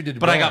Andrew did.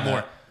 But well I got on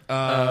more. that.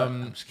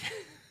 I'm just kidding.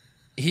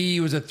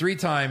 He was a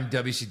 3-time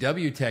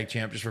WCW tag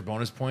champ. Just for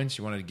bonus points,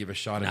 you wanted to give a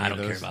shot at Nah, I any don't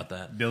of care those? about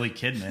that. Billy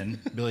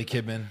Kidman. Billy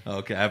Kidman.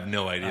 Okay, I have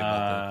no idea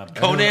about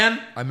that. I remember- Conan?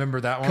 I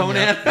remember that one. Conan?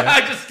 Yeah, yeah.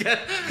 I just get.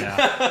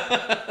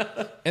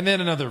 Yeah. And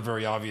then another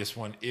very obvious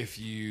one if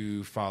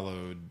you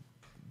followed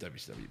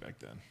WCW back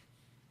then.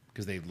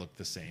 Because they looked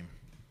the same.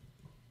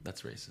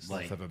 That's racist.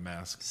 Both have a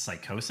mask.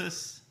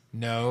 Psychosis?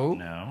 No.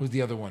 No. Who's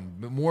the other one?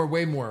 But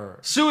way more.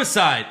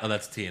 Suicide. Oh,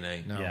 that's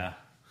TNA. No. Yeah.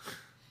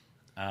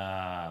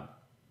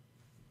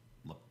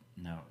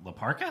 No. La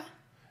Parka?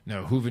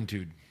 No,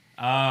 Juventud.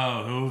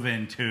 Oh,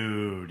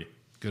 Juventud.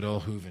 Good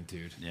old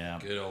Juventud. Yeah.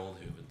 Good old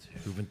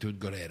Juventud. Juventud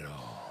Guerrero.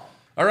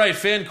 All right,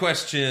 fan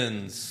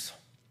questions.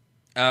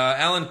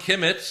 Alan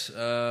Kimmett.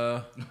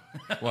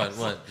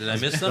 What? Did I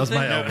miss That was something?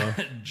 my elbow.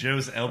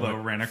 Joe's elbow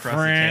ran across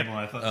the table.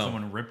 I thought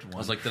someone ripped one. I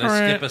was like, did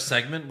I skip a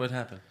segment? What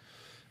happened?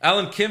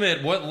 Alan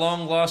Kimmett, what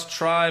long-lost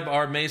tribe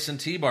are Mason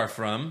T-Bar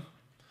from?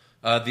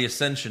 The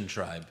Ascension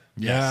tribe.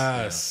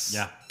 Yes.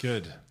 Yeah.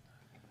 Good.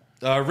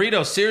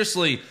 Rito,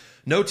 seriously,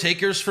 no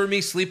takers for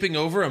me sleeping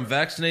over. I'm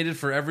vaccinated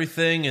for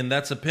everything, and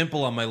that's a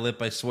pimple on my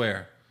lip, I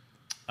swear.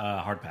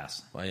 Hard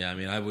pass. Well, yeah, I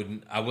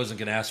mean, I wasn't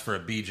going to ask for a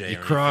BJ You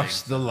or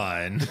crossed the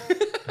line.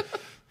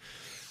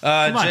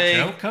 Come on, Jay,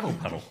 Joe. Cuddle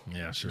puddle.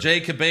 Yeah, sure. Jay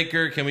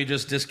Baker, can we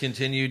just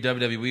discontinue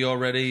WWE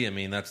already? I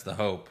mean, that's the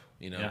hope.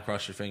 Yeah.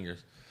 Cross your fingers.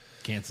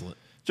 Cancel it.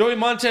 Joey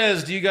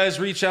Montez, do you guys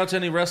reach out to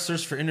any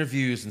wrestlers for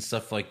interviews and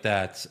stuff like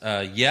that?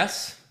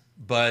 Yes,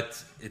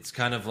 but it's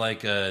kind of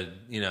like a,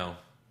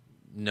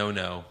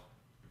 no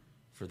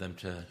for them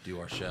to do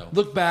our show.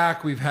 Look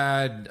back, we've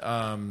had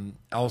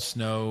Al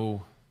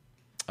Snow,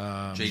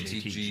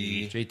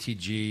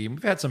 JTG.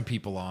 We've had some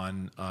people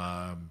on.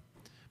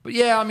 But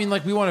yeah, I mean,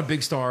 like, we want a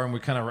big star, and we're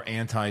kind of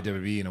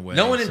anti-WWE in a way.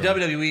 No one in so-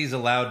 WWE is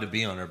allowed to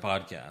be on our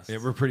podcast. Yeah,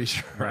 we're pretty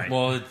sure. Right.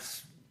 Well,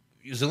 it's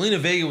Zelina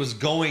Vega was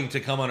going to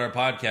come on our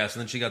podcast,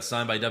 and then she got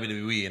signed by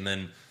WWE, and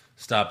then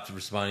stopped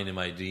responding to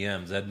my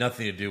DMs. It had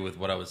nothing to do with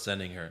what I was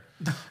sending her.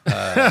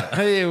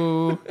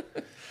 Hey-oo.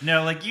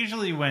 No, like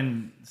usually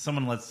when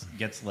someone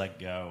gets let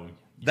go,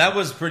 That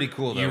was pretty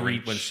cool, though. You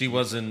reach- when she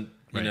wasn't,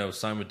 Right.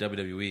 signed with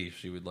WWE,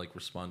 she would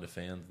respond to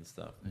fans and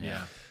stuff.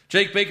 yeah.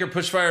 Jake Baker,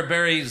 Pushfire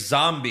Barry,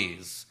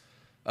 Zombies.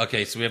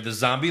 Okay, so we have the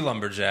Zombie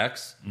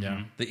Lumberjacks,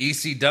 Yeah. the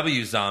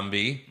ECW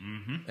Zombie,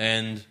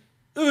 and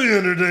The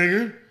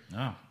Undertaker.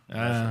 Oh,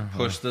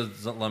 Push the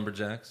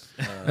Lumberjacks.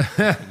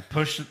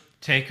 push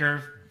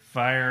taker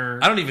fire.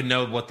 I don't even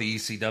know what the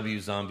ECW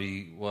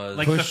Zombie was.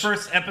 Like the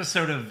first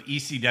episode of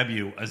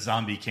ECW, a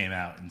zombie came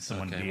out and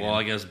someone Okay, beat well,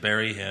 I him. guess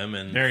bury him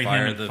and Bury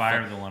fire him and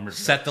fire the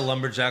Lumberjacks. Set the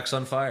Lumberjacks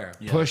on fire.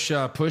 Push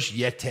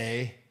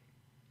Yeti.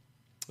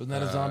 Wasn't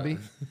that a zombie?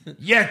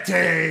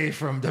 Yeti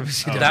from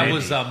WCW. That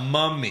was a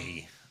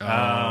mummy.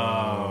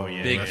 Oh,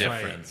 yeah. Big That's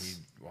right. difference.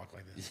 He'd walk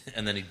like this.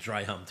 And then he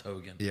dry humped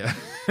Hogan. Yeah.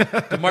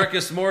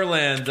 DeMarcus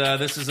Moreland,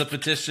 this is a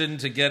petition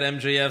to get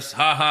MJF's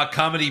haha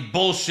comedy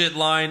bullshit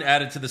line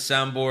added to the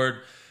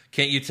soundboard.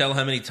 Can't you tell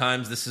how many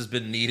times this has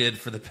been needed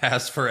for the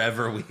past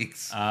forever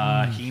weeks?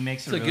 He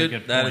makes a really good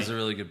point. That is a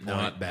really good point.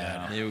 Not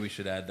bad. Maybe we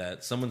should add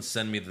that. Someone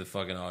send me the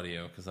fucking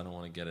audio because I don't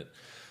want to get it.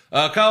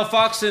 Kyle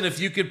Foxon, if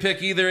you could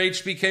pick either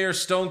HBK or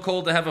Stone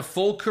Cold to have a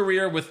full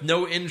career with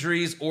no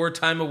injuries or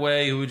time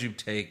away, who would you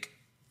take?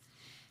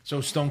 So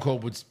Stone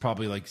Cold would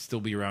probably still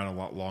be around a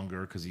lot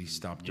longer because he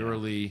stopped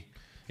early.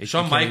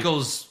 Shawn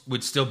Michaels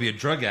would still be a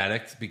drug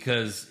addict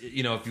because,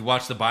 if you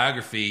watch the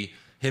biography,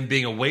 him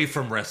being away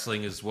from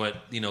wrestling is what,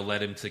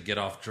 led him to get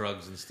off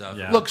drugs and stuff.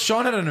 Yeah. Look,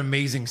 Shawn had an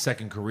amazing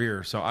second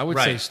career, so I would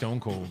say Stone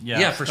Cold.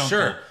 Yeah, for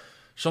sure.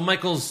 Shawn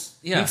Michaels,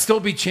 he'd still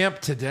be champ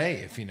today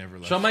if he never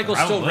left. Shawn Michaels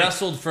still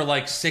wrestled for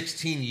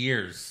 16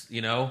 years,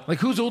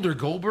 who's older,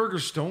 Goldberg or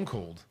Stone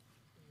Cold?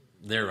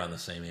 They're around the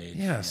same age.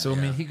 Yeah, so I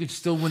mean, he could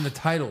still win the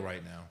title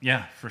right now.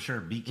 Yeah, for sure.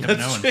 Beat Kevin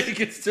Owens. He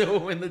could still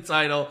win the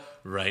title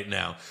right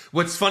now.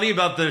 What's funny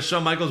about the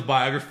Shawn Michaels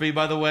biography,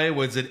 by the way,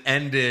 was it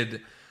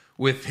ended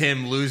with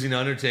him losing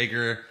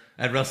Undertaker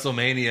at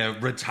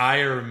WrestleMania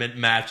retirement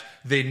match.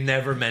 They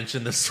never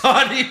mentioned the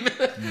Saudi,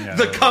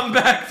 the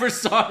comeback for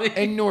Saudi.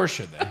 And nor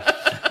should they.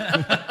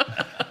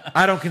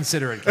 I don't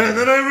consider it. And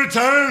then I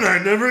retired and I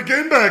never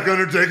came back,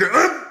 Undertaker.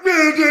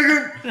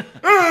 Undertaker.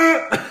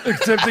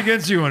 Except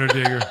against you,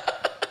 Undertaker.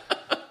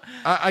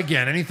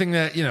 Again, anything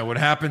that, what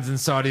happens in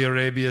Saudi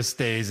Arabia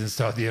stays in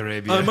Saudi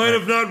Arabia. I might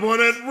have not won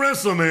at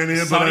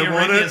WrestleMania, but I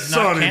won at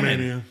Saudi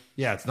Mania.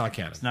 Yeah, it's not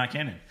canon. It's not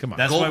canon. Come on.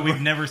 That's why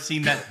we've never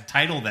seen that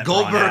title that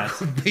Braun Goldberg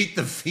has. beat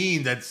The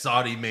Fiend at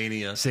Saudi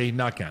Mania. See,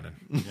 not canon.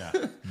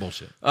 Yeah.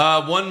 Bullshit.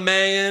 1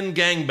 man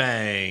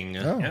gangbang.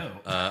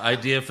 Oh.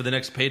 Idea for the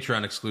next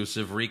Patreon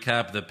exclusive.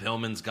 Recap the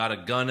Pillman's Got a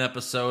Gun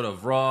episode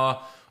of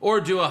Raw, or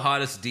do a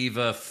hottest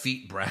diva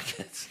feet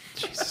bracket.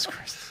 Jesus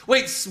Christ.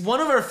 Wait,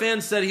 one of our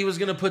fans said he was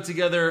going to put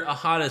together a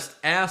hottest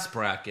ass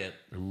bracket.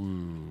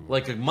 Ooh.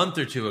 Like a month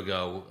or two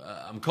ago.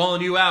 I'm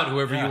calling you out,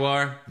 whoever you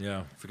are.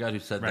 Yeah. Forgot who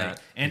said Right.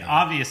 that. And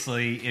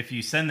obviously, if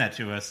you send that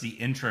to us, the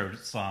intro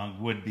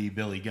song would be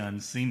Billy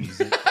Gunn's theme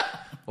music.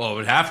 Well, it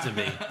would have to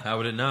be. How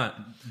would it not?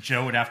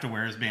 Joe would have to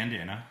wear his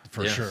bandana.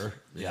 For sure.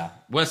 Yeah.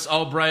 Wes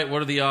Albright,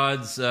 what are the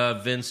odds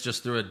Vince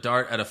just threw a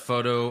dart at a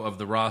photo of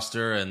the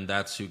roster and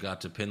that's who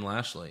got to pin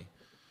Lashley?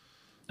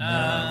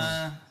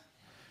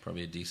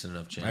 Probably a decent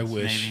enough chance. I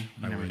wish. Maybe.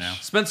 You never know.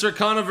 Spencer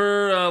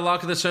Conover,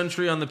 Lock of the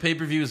Century on the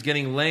pay-per-view is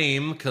getting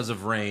lame because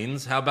of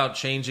Reigns. How about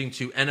changing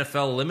to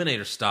NFL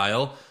Eliminator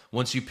style?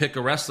 Once you pick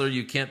a wrestler,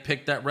 you can't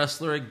pick that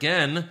wrestler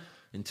again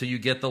until you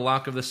get the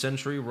Lock of the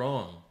Century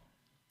wrong.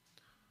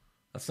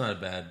 That's not a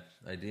bad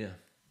idea.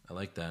 I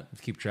like that.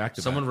 Let's keep track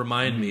of Someone that.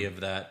 remind me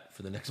of that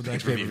for the next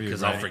pay-per-view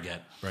because I'll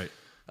forget. Right.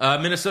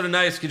 Minnesota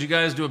Nice, could you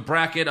guys do a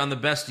bracket on the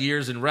best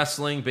years in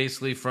wrestling,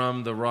 basically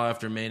from the Raw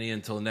after Mania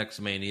until next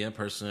Mania?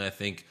 Personally, I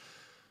think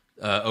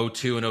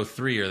 02 and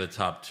 03 are the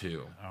top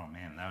two. Oh,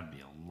 man, that would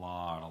be a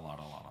lot of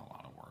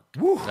work.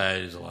 Woo. That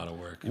is a lot of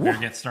work. You better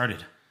get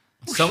started.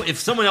 So if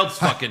someone else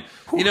fucking,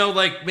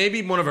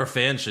 maybe one of our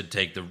fans should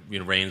take the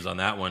reins on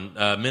that one.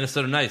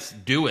 Minnesota Nice,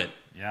 do it.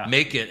 Yeah.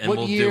 Make it, and What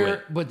we'll year, do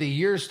it. But the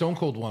year Stone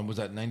Cold won, was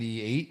that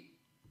 98?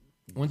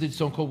 When did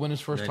Stone Cold win his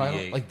first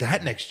 98. title?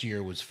 That next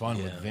year was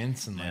fun with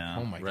Vince and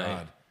oh my Right.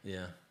 God.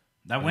 Yeah.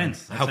 That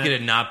wins. How could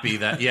it not be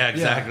that? Yeah,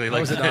 exactly. how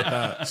is it not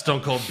that?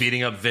 Stone Cold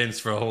beating up Vince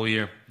for a whole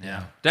year.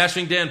 Yeah.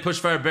 Dashing Dan,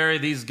 Pushfire Barry,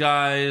 these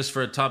guys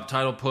for a top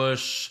title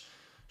push.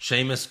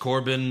 Sheamus,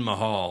 Corbin,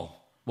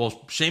 Mahal.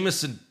 Well,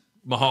 Sheamus and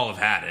Mahal have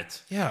had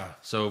it. Yeah.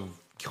 So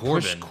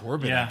Push Corbin.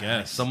 Corbin, Yeah. I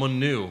guess. Someone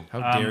new.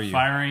 How dare you?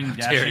 Firing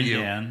dare Dashing you.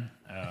 Dan.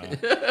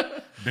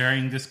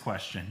 Bearing this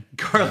question.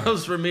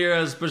 Carlos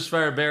Ramirez,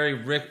 Bushfire Barry,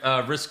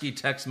 risky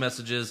text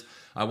messages.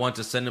 I want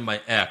to send him my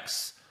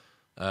ex.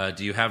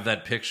 Do you have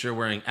that picture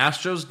wearing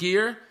Astros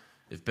gear?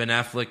 If Ben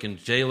Affleck and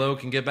J-Lo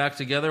can get back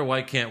together,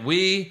 why can't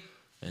we?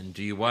 And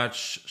do you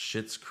watch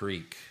Schitt's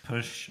Creek?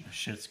 Push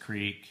Schitt's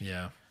Creek.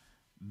 Yeah.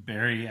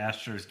 Bury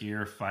Astros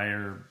gear.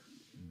 Fire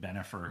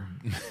Benifer.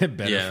 Yeah,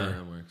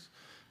 that works.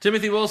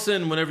 Timothy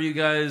Wilson, whenever you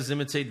guys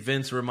imitate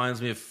Vince, it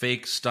reminds me of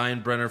fake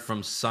Steinbrenner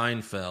from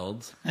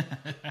Seinfeld.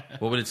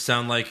 What would it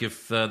sound like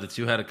if the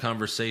two had a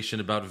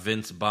conversation about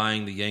Vince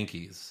buying the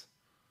Yankees?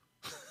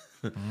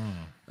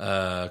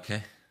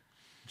 Okay.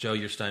 Joe,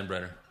 you're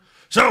Steinbrenner.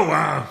 So,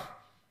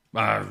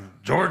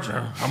 George,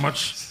 how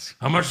much is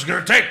it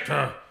going to take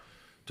to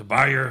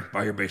buy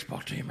your baseball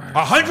team?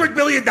 $100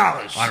 million.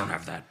 I don't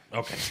have that.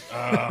 Okay.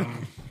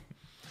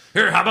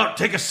 Here, how about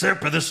take a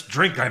sip of this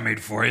drink I made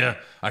for you?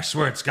 I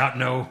swear it's got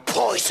no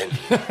Poison.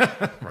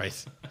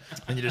 Right.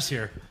 And you just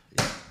hear.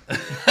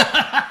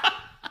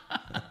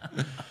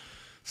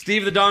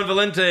 Steve the Don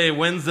Valente,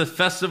 when's the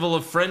Festival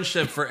of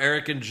Friendship for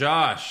Eric and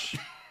Josh?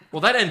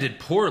 Well, that ended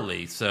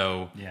poorly,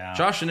 so Yeah.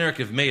 Josh and Eric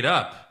have made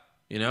up.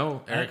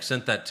 Eric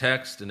sent that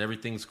text, and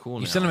everything's cool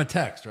now. You sent him a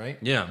text, right?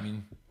 Yeah. I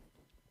mean,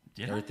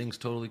 Everything's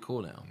totally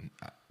cool now.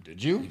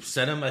 did you? You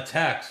sent him a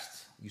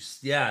text.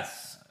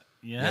 Yes,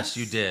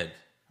 you did.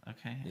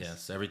 Okay.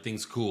 Yes,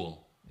 everything's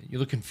cool. You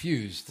look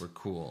confused. We're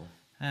cool.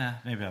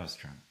 Maybe I was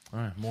drunk. All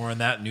right. More on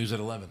that. News at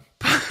 11.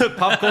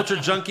 Pop Culture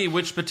Junkie,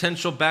 which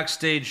potential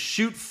backstage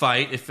shoot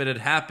fight, if it had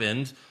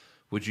happened,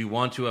 would you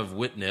want to have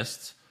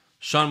witnessed?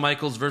 Shawn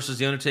Michaels versus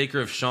The Undertaker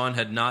if Shawn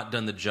had not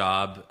done the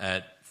job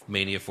at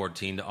Mania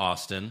 14 to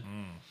Austin.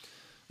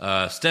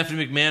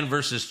 Stephanie McMahon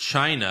versus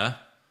Chyna.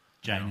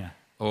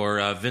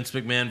 Or Vince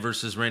McMahon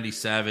versus Randy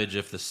Savage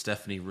if the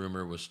Stephanie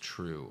rumor was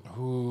true.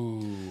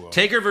 Ooh.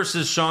 Taker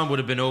versus Shawn would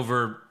have been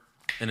over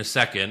in a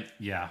second.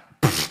 Yeah.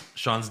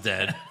 Shawn's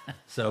dead.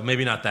 So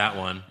maybe not that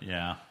one.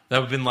 Yeah. That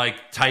would have been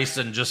like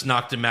Tyson just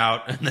knocked him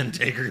out and then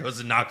Taker goes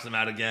and knocks him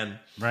out again.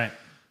 Right.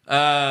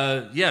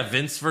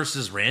 Vince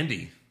versus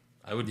Randy.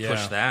 I would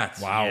push that.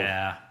 Wow.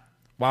 Yeah.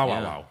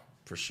 Wow.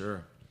 For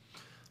sure.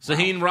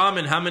 Zaheen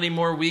Rahman, how many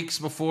more weeks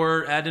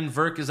before Adin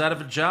Virk is out of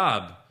a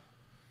job?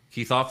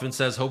 Keith Hoffman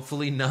says,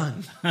 hopefully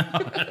none.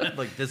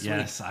 Like this week.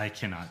 Yes, I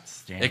cannot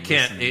stand It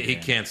can't. He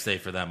can't stay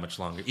for that much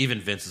longer. Even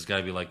Vince has got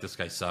to be like, this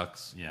guy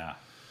sucks. Yeah.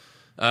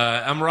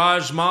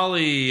 Amraj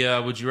Mali,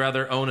 would you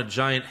rather own a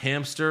giant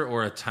hamster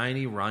or a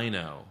tiny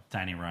rhino?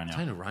 Tiny rhino.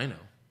 Tiny rhino.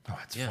 Oh,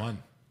 that's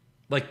fun.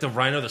 Like the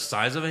rhino the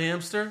size of a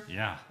hamster?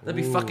 Yeah. That'd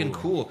be fucking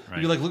cool. Right.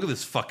 You'd be like, look at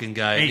this fucking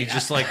guy. And he's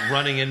just like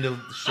running into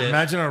shit.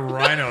 Imagine a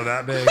rhino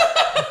that big.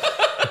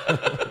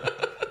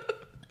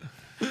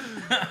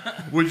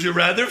 Would you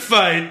rather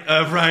fight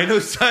a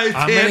rhino-sized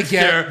I'm gonna hamster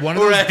get one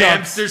of or those a ducks.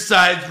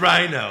 hamster-sized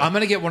rhino? I'm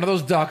going to get one of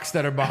those ducks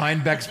that are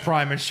behind Beck's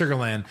Prime in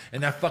Sugarland,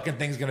 and that fucking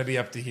thing's going to be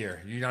up to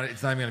here.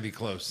 It's not even going to be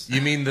close. You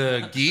mean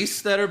the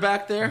geese that are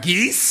back there?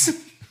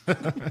 Geese?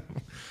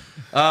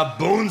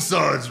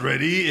 Bonesaw's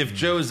ready. If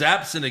Joe's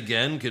absent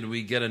again, could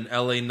we get an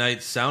LA Knight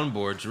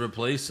soundboard to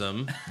replace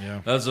him?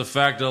 Yeah. That's a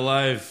fact of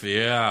life.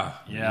 Yeah.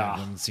 I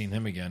haven't seen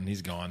him again.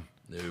 He's gone.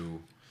 No.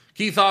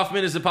 Keith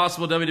Hoffman, is it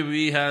possible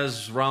WWE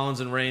has Rollins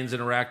and Reigns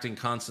interacting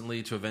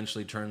constantly to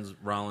eventually turn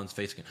Rollins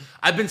face again?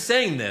 I've been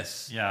saying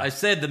this. Yeah. I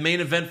said the main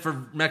event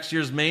for next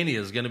year's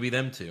Mania is going to be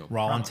them two.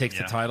 Rollins takes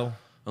the title.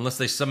 Unless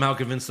they somehow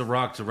convince The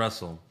Rock to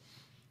wrestle.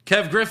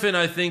 Kev Griffin,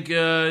 I think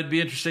it'd be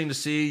interesting to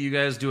see you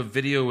guys do a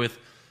video with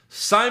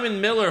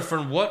Simon Miller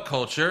from What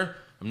Culture.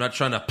 I'm not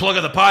trying to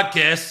plug the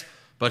podcast,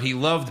 but he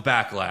loved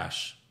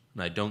Backlash,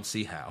 and I don't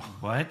see how.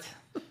 What?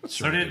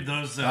 So did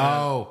those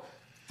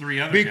three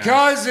other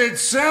Because it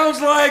sounds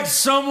like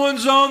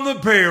someone's on the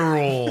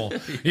payroll.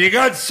 You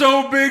got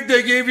so big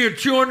they gave you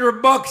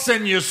 $200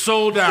 and you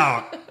sold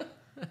out.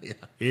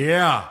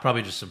 Yeah.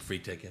 Probably just some free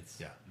tickets.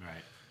 Yeah.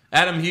 Right.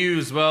 Adam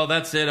Hughes, well,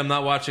 that's it. I'm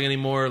not watching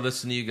anymore.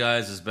 Listening to you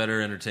guys is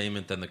better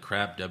entertainment than the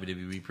crap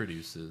WWE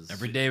produces.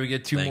 Every day we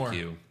get two more.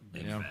 Thank you.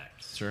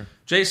 Sure.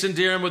 Jason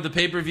Deerham, would the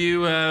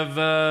pay-per-view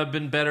have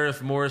been better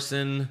if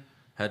Morrison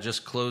had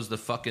just closed the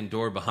fucking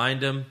door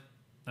behind him?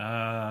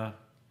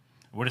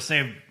 Would have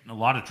saved a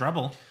lot of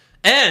trouble.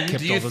 And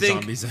Kept do you all the think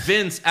zombies.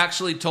 Vince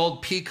actually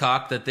told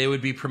Peacock that they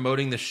would be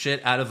promoting the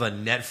shit out of a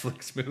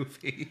Netflix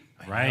movie?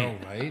 Right.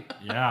 Right?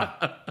 Yeah.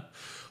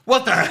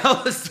 What the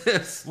hell is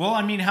this? Well,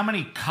 I mean, how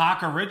many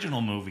cock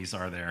original movies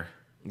are there?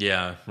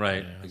 Yeah,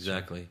 right.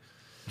 Exactly.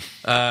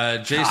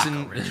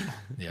 Jason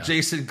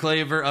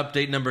Claver,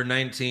 update number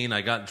 19.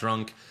 I got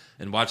drunk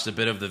and watched a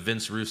bit of the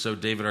Vince Russo,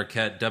 David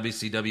Arquette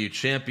WCW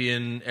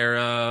champion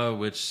era,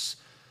 which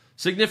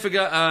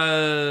signify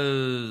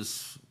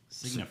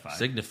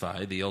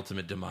the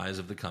ultimate demise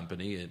of the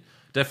company. It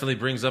definitely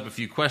brings up a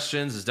few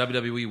questions. Is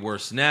WWE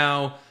worse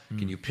now?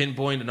 Can you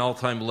pinpoint an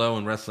all-time low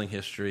in wrestling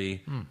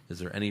history? Is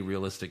there any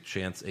realistic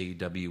chance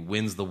AEW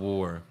wins the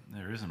war?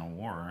 There isn't a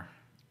war.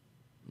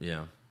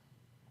 Yeah.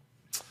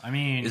 I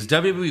mean, Is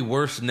WWE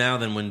worse now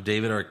than when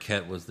David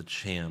Arquette was the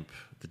champ,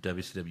 the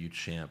WCW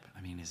champ?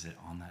 I mean, is it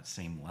on that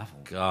same level?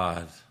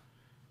 God.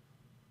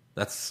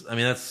 I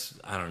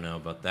don't know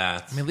about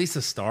that. I mean,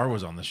 Lisa Starr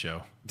was on the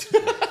show.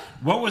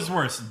 What was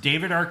worse,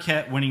 David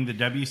Arquette winning the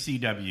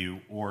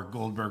WCW or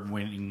Goldberg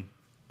winning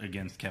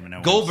against Kevin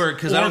Owens? Goldberg,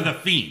 because The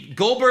Fiend.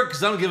 Goldberg,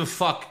 because I don't give a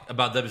fuck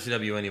about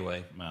WCW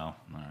anyway. Well,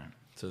 all right.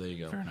 So there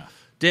you go. Fair enough.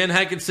 Dan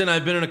Hankinson,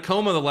 I've been in a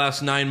coma the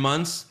last 9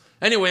 months.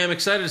 Anyway, I'm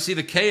excited to see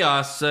the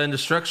chaos and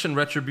destruction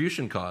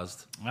Retribution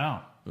caused.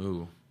 Well,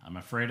 Ooh. I'm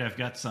afraid I've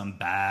got some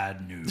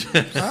bad news.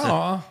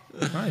 Oh,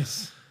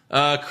 nice.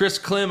 Chris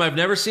Klim, I've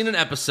never seen an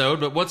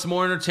episode, but what's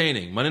more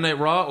entertaining, Monday Night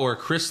Raw or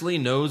Chris Lee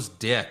Knows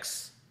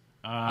Dicks?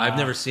 I've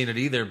never seen it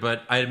either,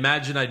 but I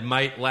imagine I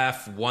might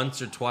laugh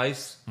once or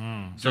twice.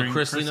 So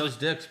Chris Lee Knows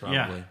Dicks,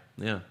 probably.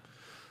 Yeah.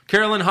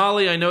 Carolyn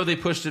Holly, I know they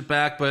pushed it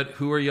back, but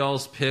who are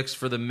y'all's picks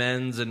for the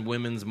men's and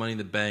women's Money in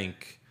the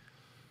Bank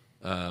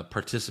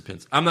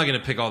participants? I'm not going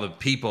to pick all the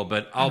people,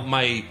 but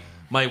my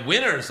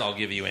winners, I'll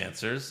give you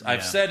answers.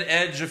 I've said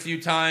Edge a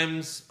few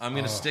times. I'm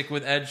going to stick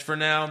with Edge for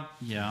now.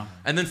 Yeah.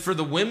 And then for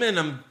the women,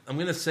 I'm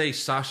going to say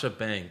Sasha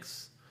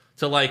Banks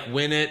to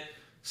win it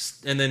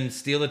and then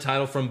steal the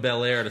title from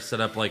Belair to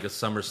set up a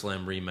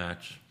SummerSlam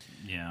rematch.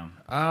 Yeah.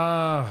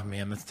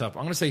 Man, that's tough.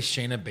 I'm going to say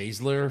Shayna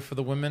Baszler for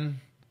the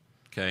women.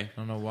 Okay. I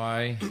don't know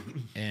why.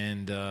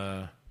 And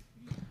I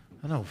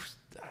don't know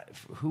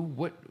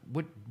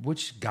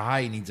which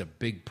guy needs a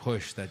big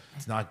push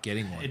that's not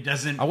getting one. It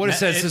doesn't. I would have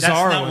said Cesaro.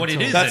 That's not what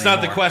it is. That's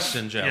anymore. not the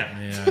question, Joe.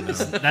 Yeah.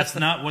 That's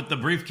not what the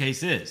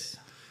briefcase is.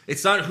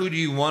 It's not who do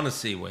you want to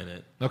see win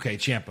it. Okay,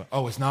 Ciampa.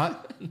 Oh, it's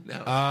not?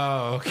 No.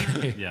 Oh,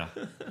 okay. Yeah.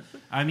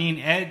 I mean,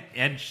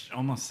 Edge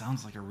almost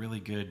sounds like a really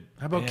good.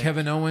 How about pick.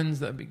 Kevin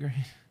Owens? That'd be great.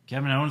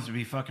 Kevin Owens would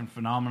be fucking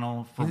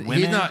phenomenal for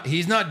women.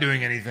 He's not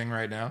doing anything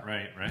right now.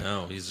 Right.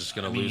 No, he's just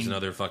going to lose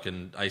another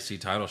fucking IC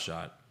title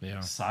shot. Yeah.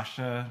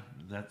 Sasha,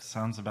 that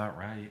sounds about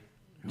right.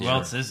 Who Yeah.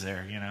 else is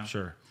there,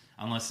 Sure.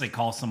 Unless they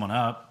call someone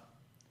up.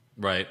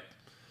 Right.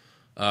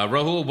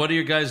 Rahul, what are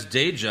your guys'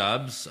 day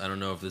jobs? I don't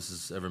know if this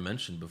is ever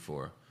mentioned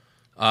before.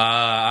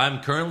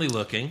 I'm currently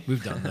looking.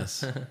 We've done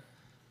this.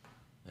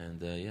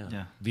 And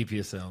yeah. VP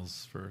of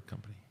sales for a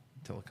company,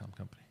 telecom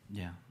company.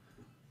 Yeah.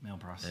 Male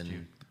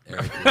prostitute.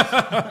 Eric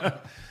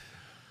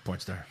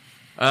Point star.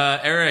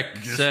 Eric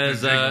Just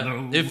says, the big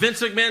low. if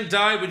Vince McMahon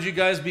died, would you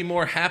guys be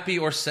more happy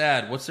or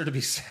sad? What's there to be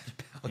sad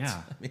about?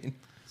 Yeah. I mean,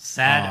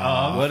 sad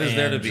of. what is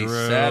there to be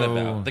Andrew. sad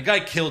about? The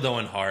guy killed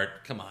Owen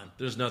Hart. Come on.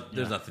 There's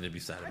nothing to be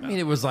sad about. I mean,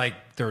 it was like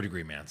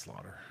third-degree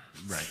manslaughter.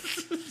 Right.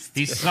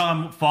 He saw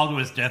him fall to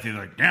his death. He's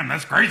like, damn,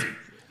 that's crazy.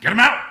 Get him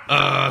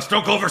out.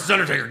 Stone Cold versus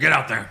Undertaker. Get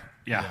out there.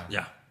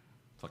 Yeah.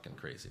 Fucking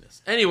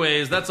craziness.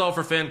 Anyways, that's all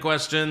for fan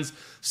questions.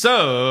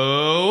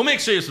 So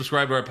make sure you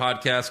subscribe to our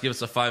podcast. Give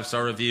us a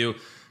 5-star review.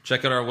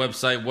 Check out our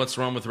website,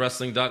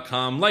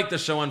 what'swrongwithwrestling.com. Like the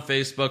show on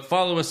Facebook.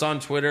 Follow us on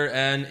Twitter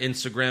and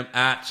Instagram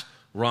at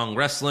Wrong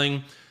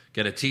Wrestling.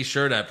 Get a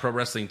t-shirt at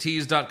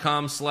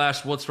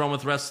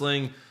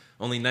prowrestlingtees.com/what'swrongwithwrestling.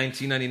 Only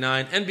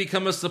 $19.99. And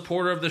become a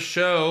supporter of the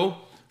show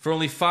for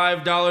only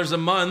 $5 a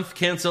month.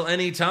 Cancel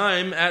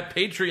anytime at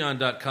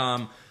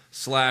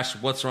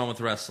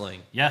patreon.com/what'swrongwithwrestling.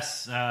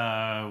 Yes,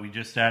 we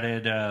just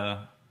added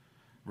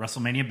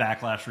WrestleMania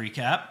Backlash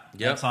recap. Yep.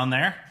 That's on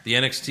there. The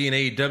NXT and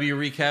AEW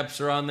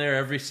recaps are on there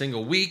every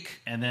single week.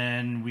 And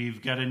then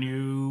we've got a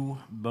new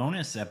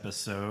bonus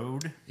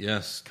episode.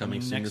 Yes,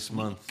 coming soon next this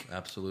month.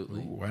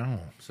 Absolutely. Ooh, wow.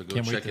 So go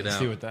Can't check wait it to out.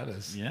 see what that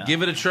is. Yeah.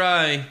 Give it a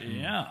try.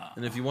 Yeah.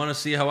 And if you want to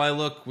see how I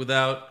look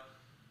without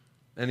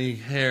any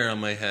hair on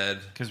my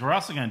head. Because we're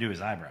also going to do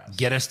his eyebrows.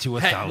 Get us to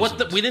 1,000.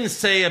 What we didn't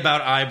say about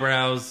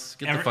eyebrows.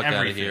 Get the fuck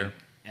out of here.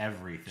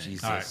 Everything.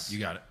 Jesus. All right, you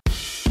got it.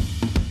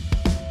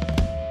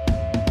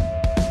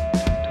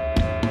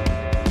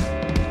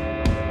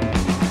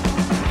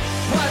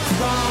 What's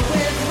wrong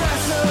with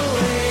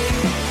wrestling?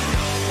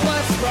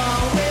 What's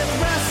wrong with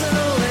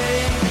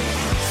wrestling?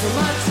 So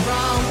much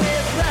wrong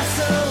with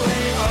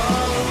wrestling.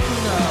 Oh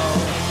no.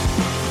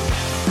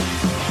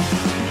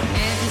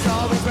 And he's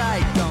always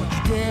right. Don't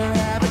you dare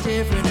have a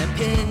different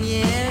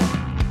opinion.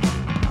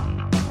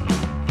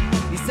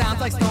 He sounds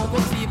like Stone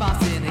Cold Steve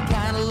Austin. It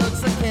kind of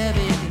looks like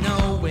Kevin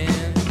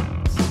Owens.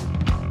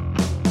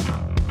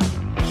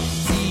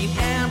 Dean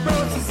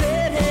Ambrose is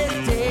in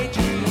his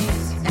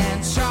daydreams,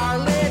 and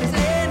Charlotte is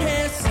in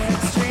his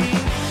sex dream.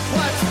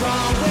 What's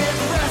wrong with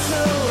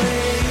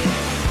wrestling?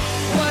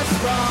 What's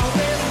wrong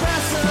with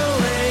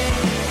wrestling?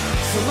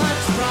 So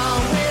much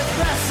wrong with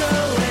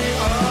wrestling.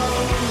 Oh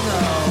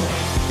no.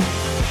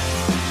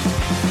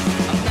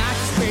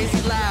 Obnoxious,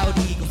 crazy, loud,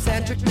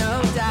 egocentric, no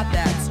doubt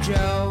that's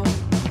Joe.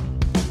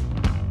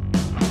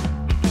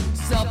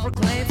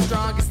 Self-proclaimed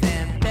strongest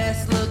and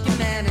best-looking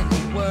man in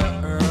the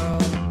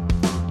world.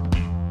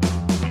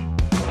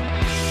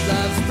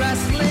 Loves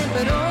wrestling,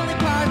 but only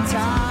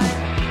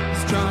part-time.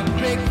 Strong,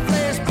 big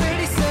Flair's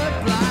pretty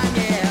sublime,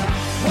 yeah.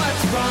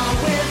 What's wrong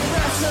with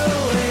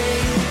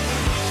wrestling?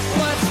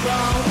 What's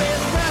wrong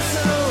with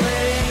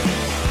wrestling?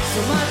 So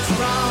much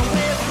wrong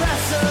with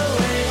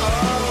wrestling,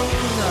 oh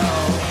no.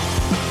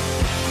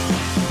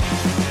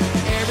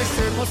 Eric's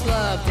third most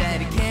loved,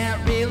 and he can't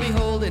really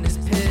hold in his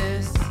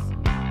piss.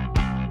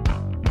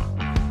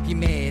 He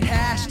made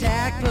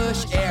hashtag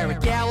push Eric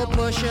Gallo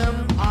push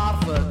him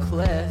off a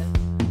cliff.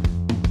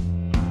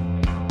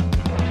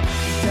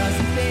 He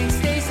doesn't think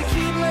Stacy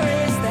Keibler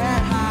is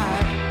that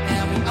high,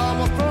 and we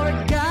almost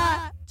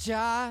forgot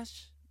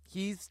Josh.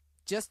 He's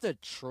just a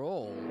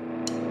troll.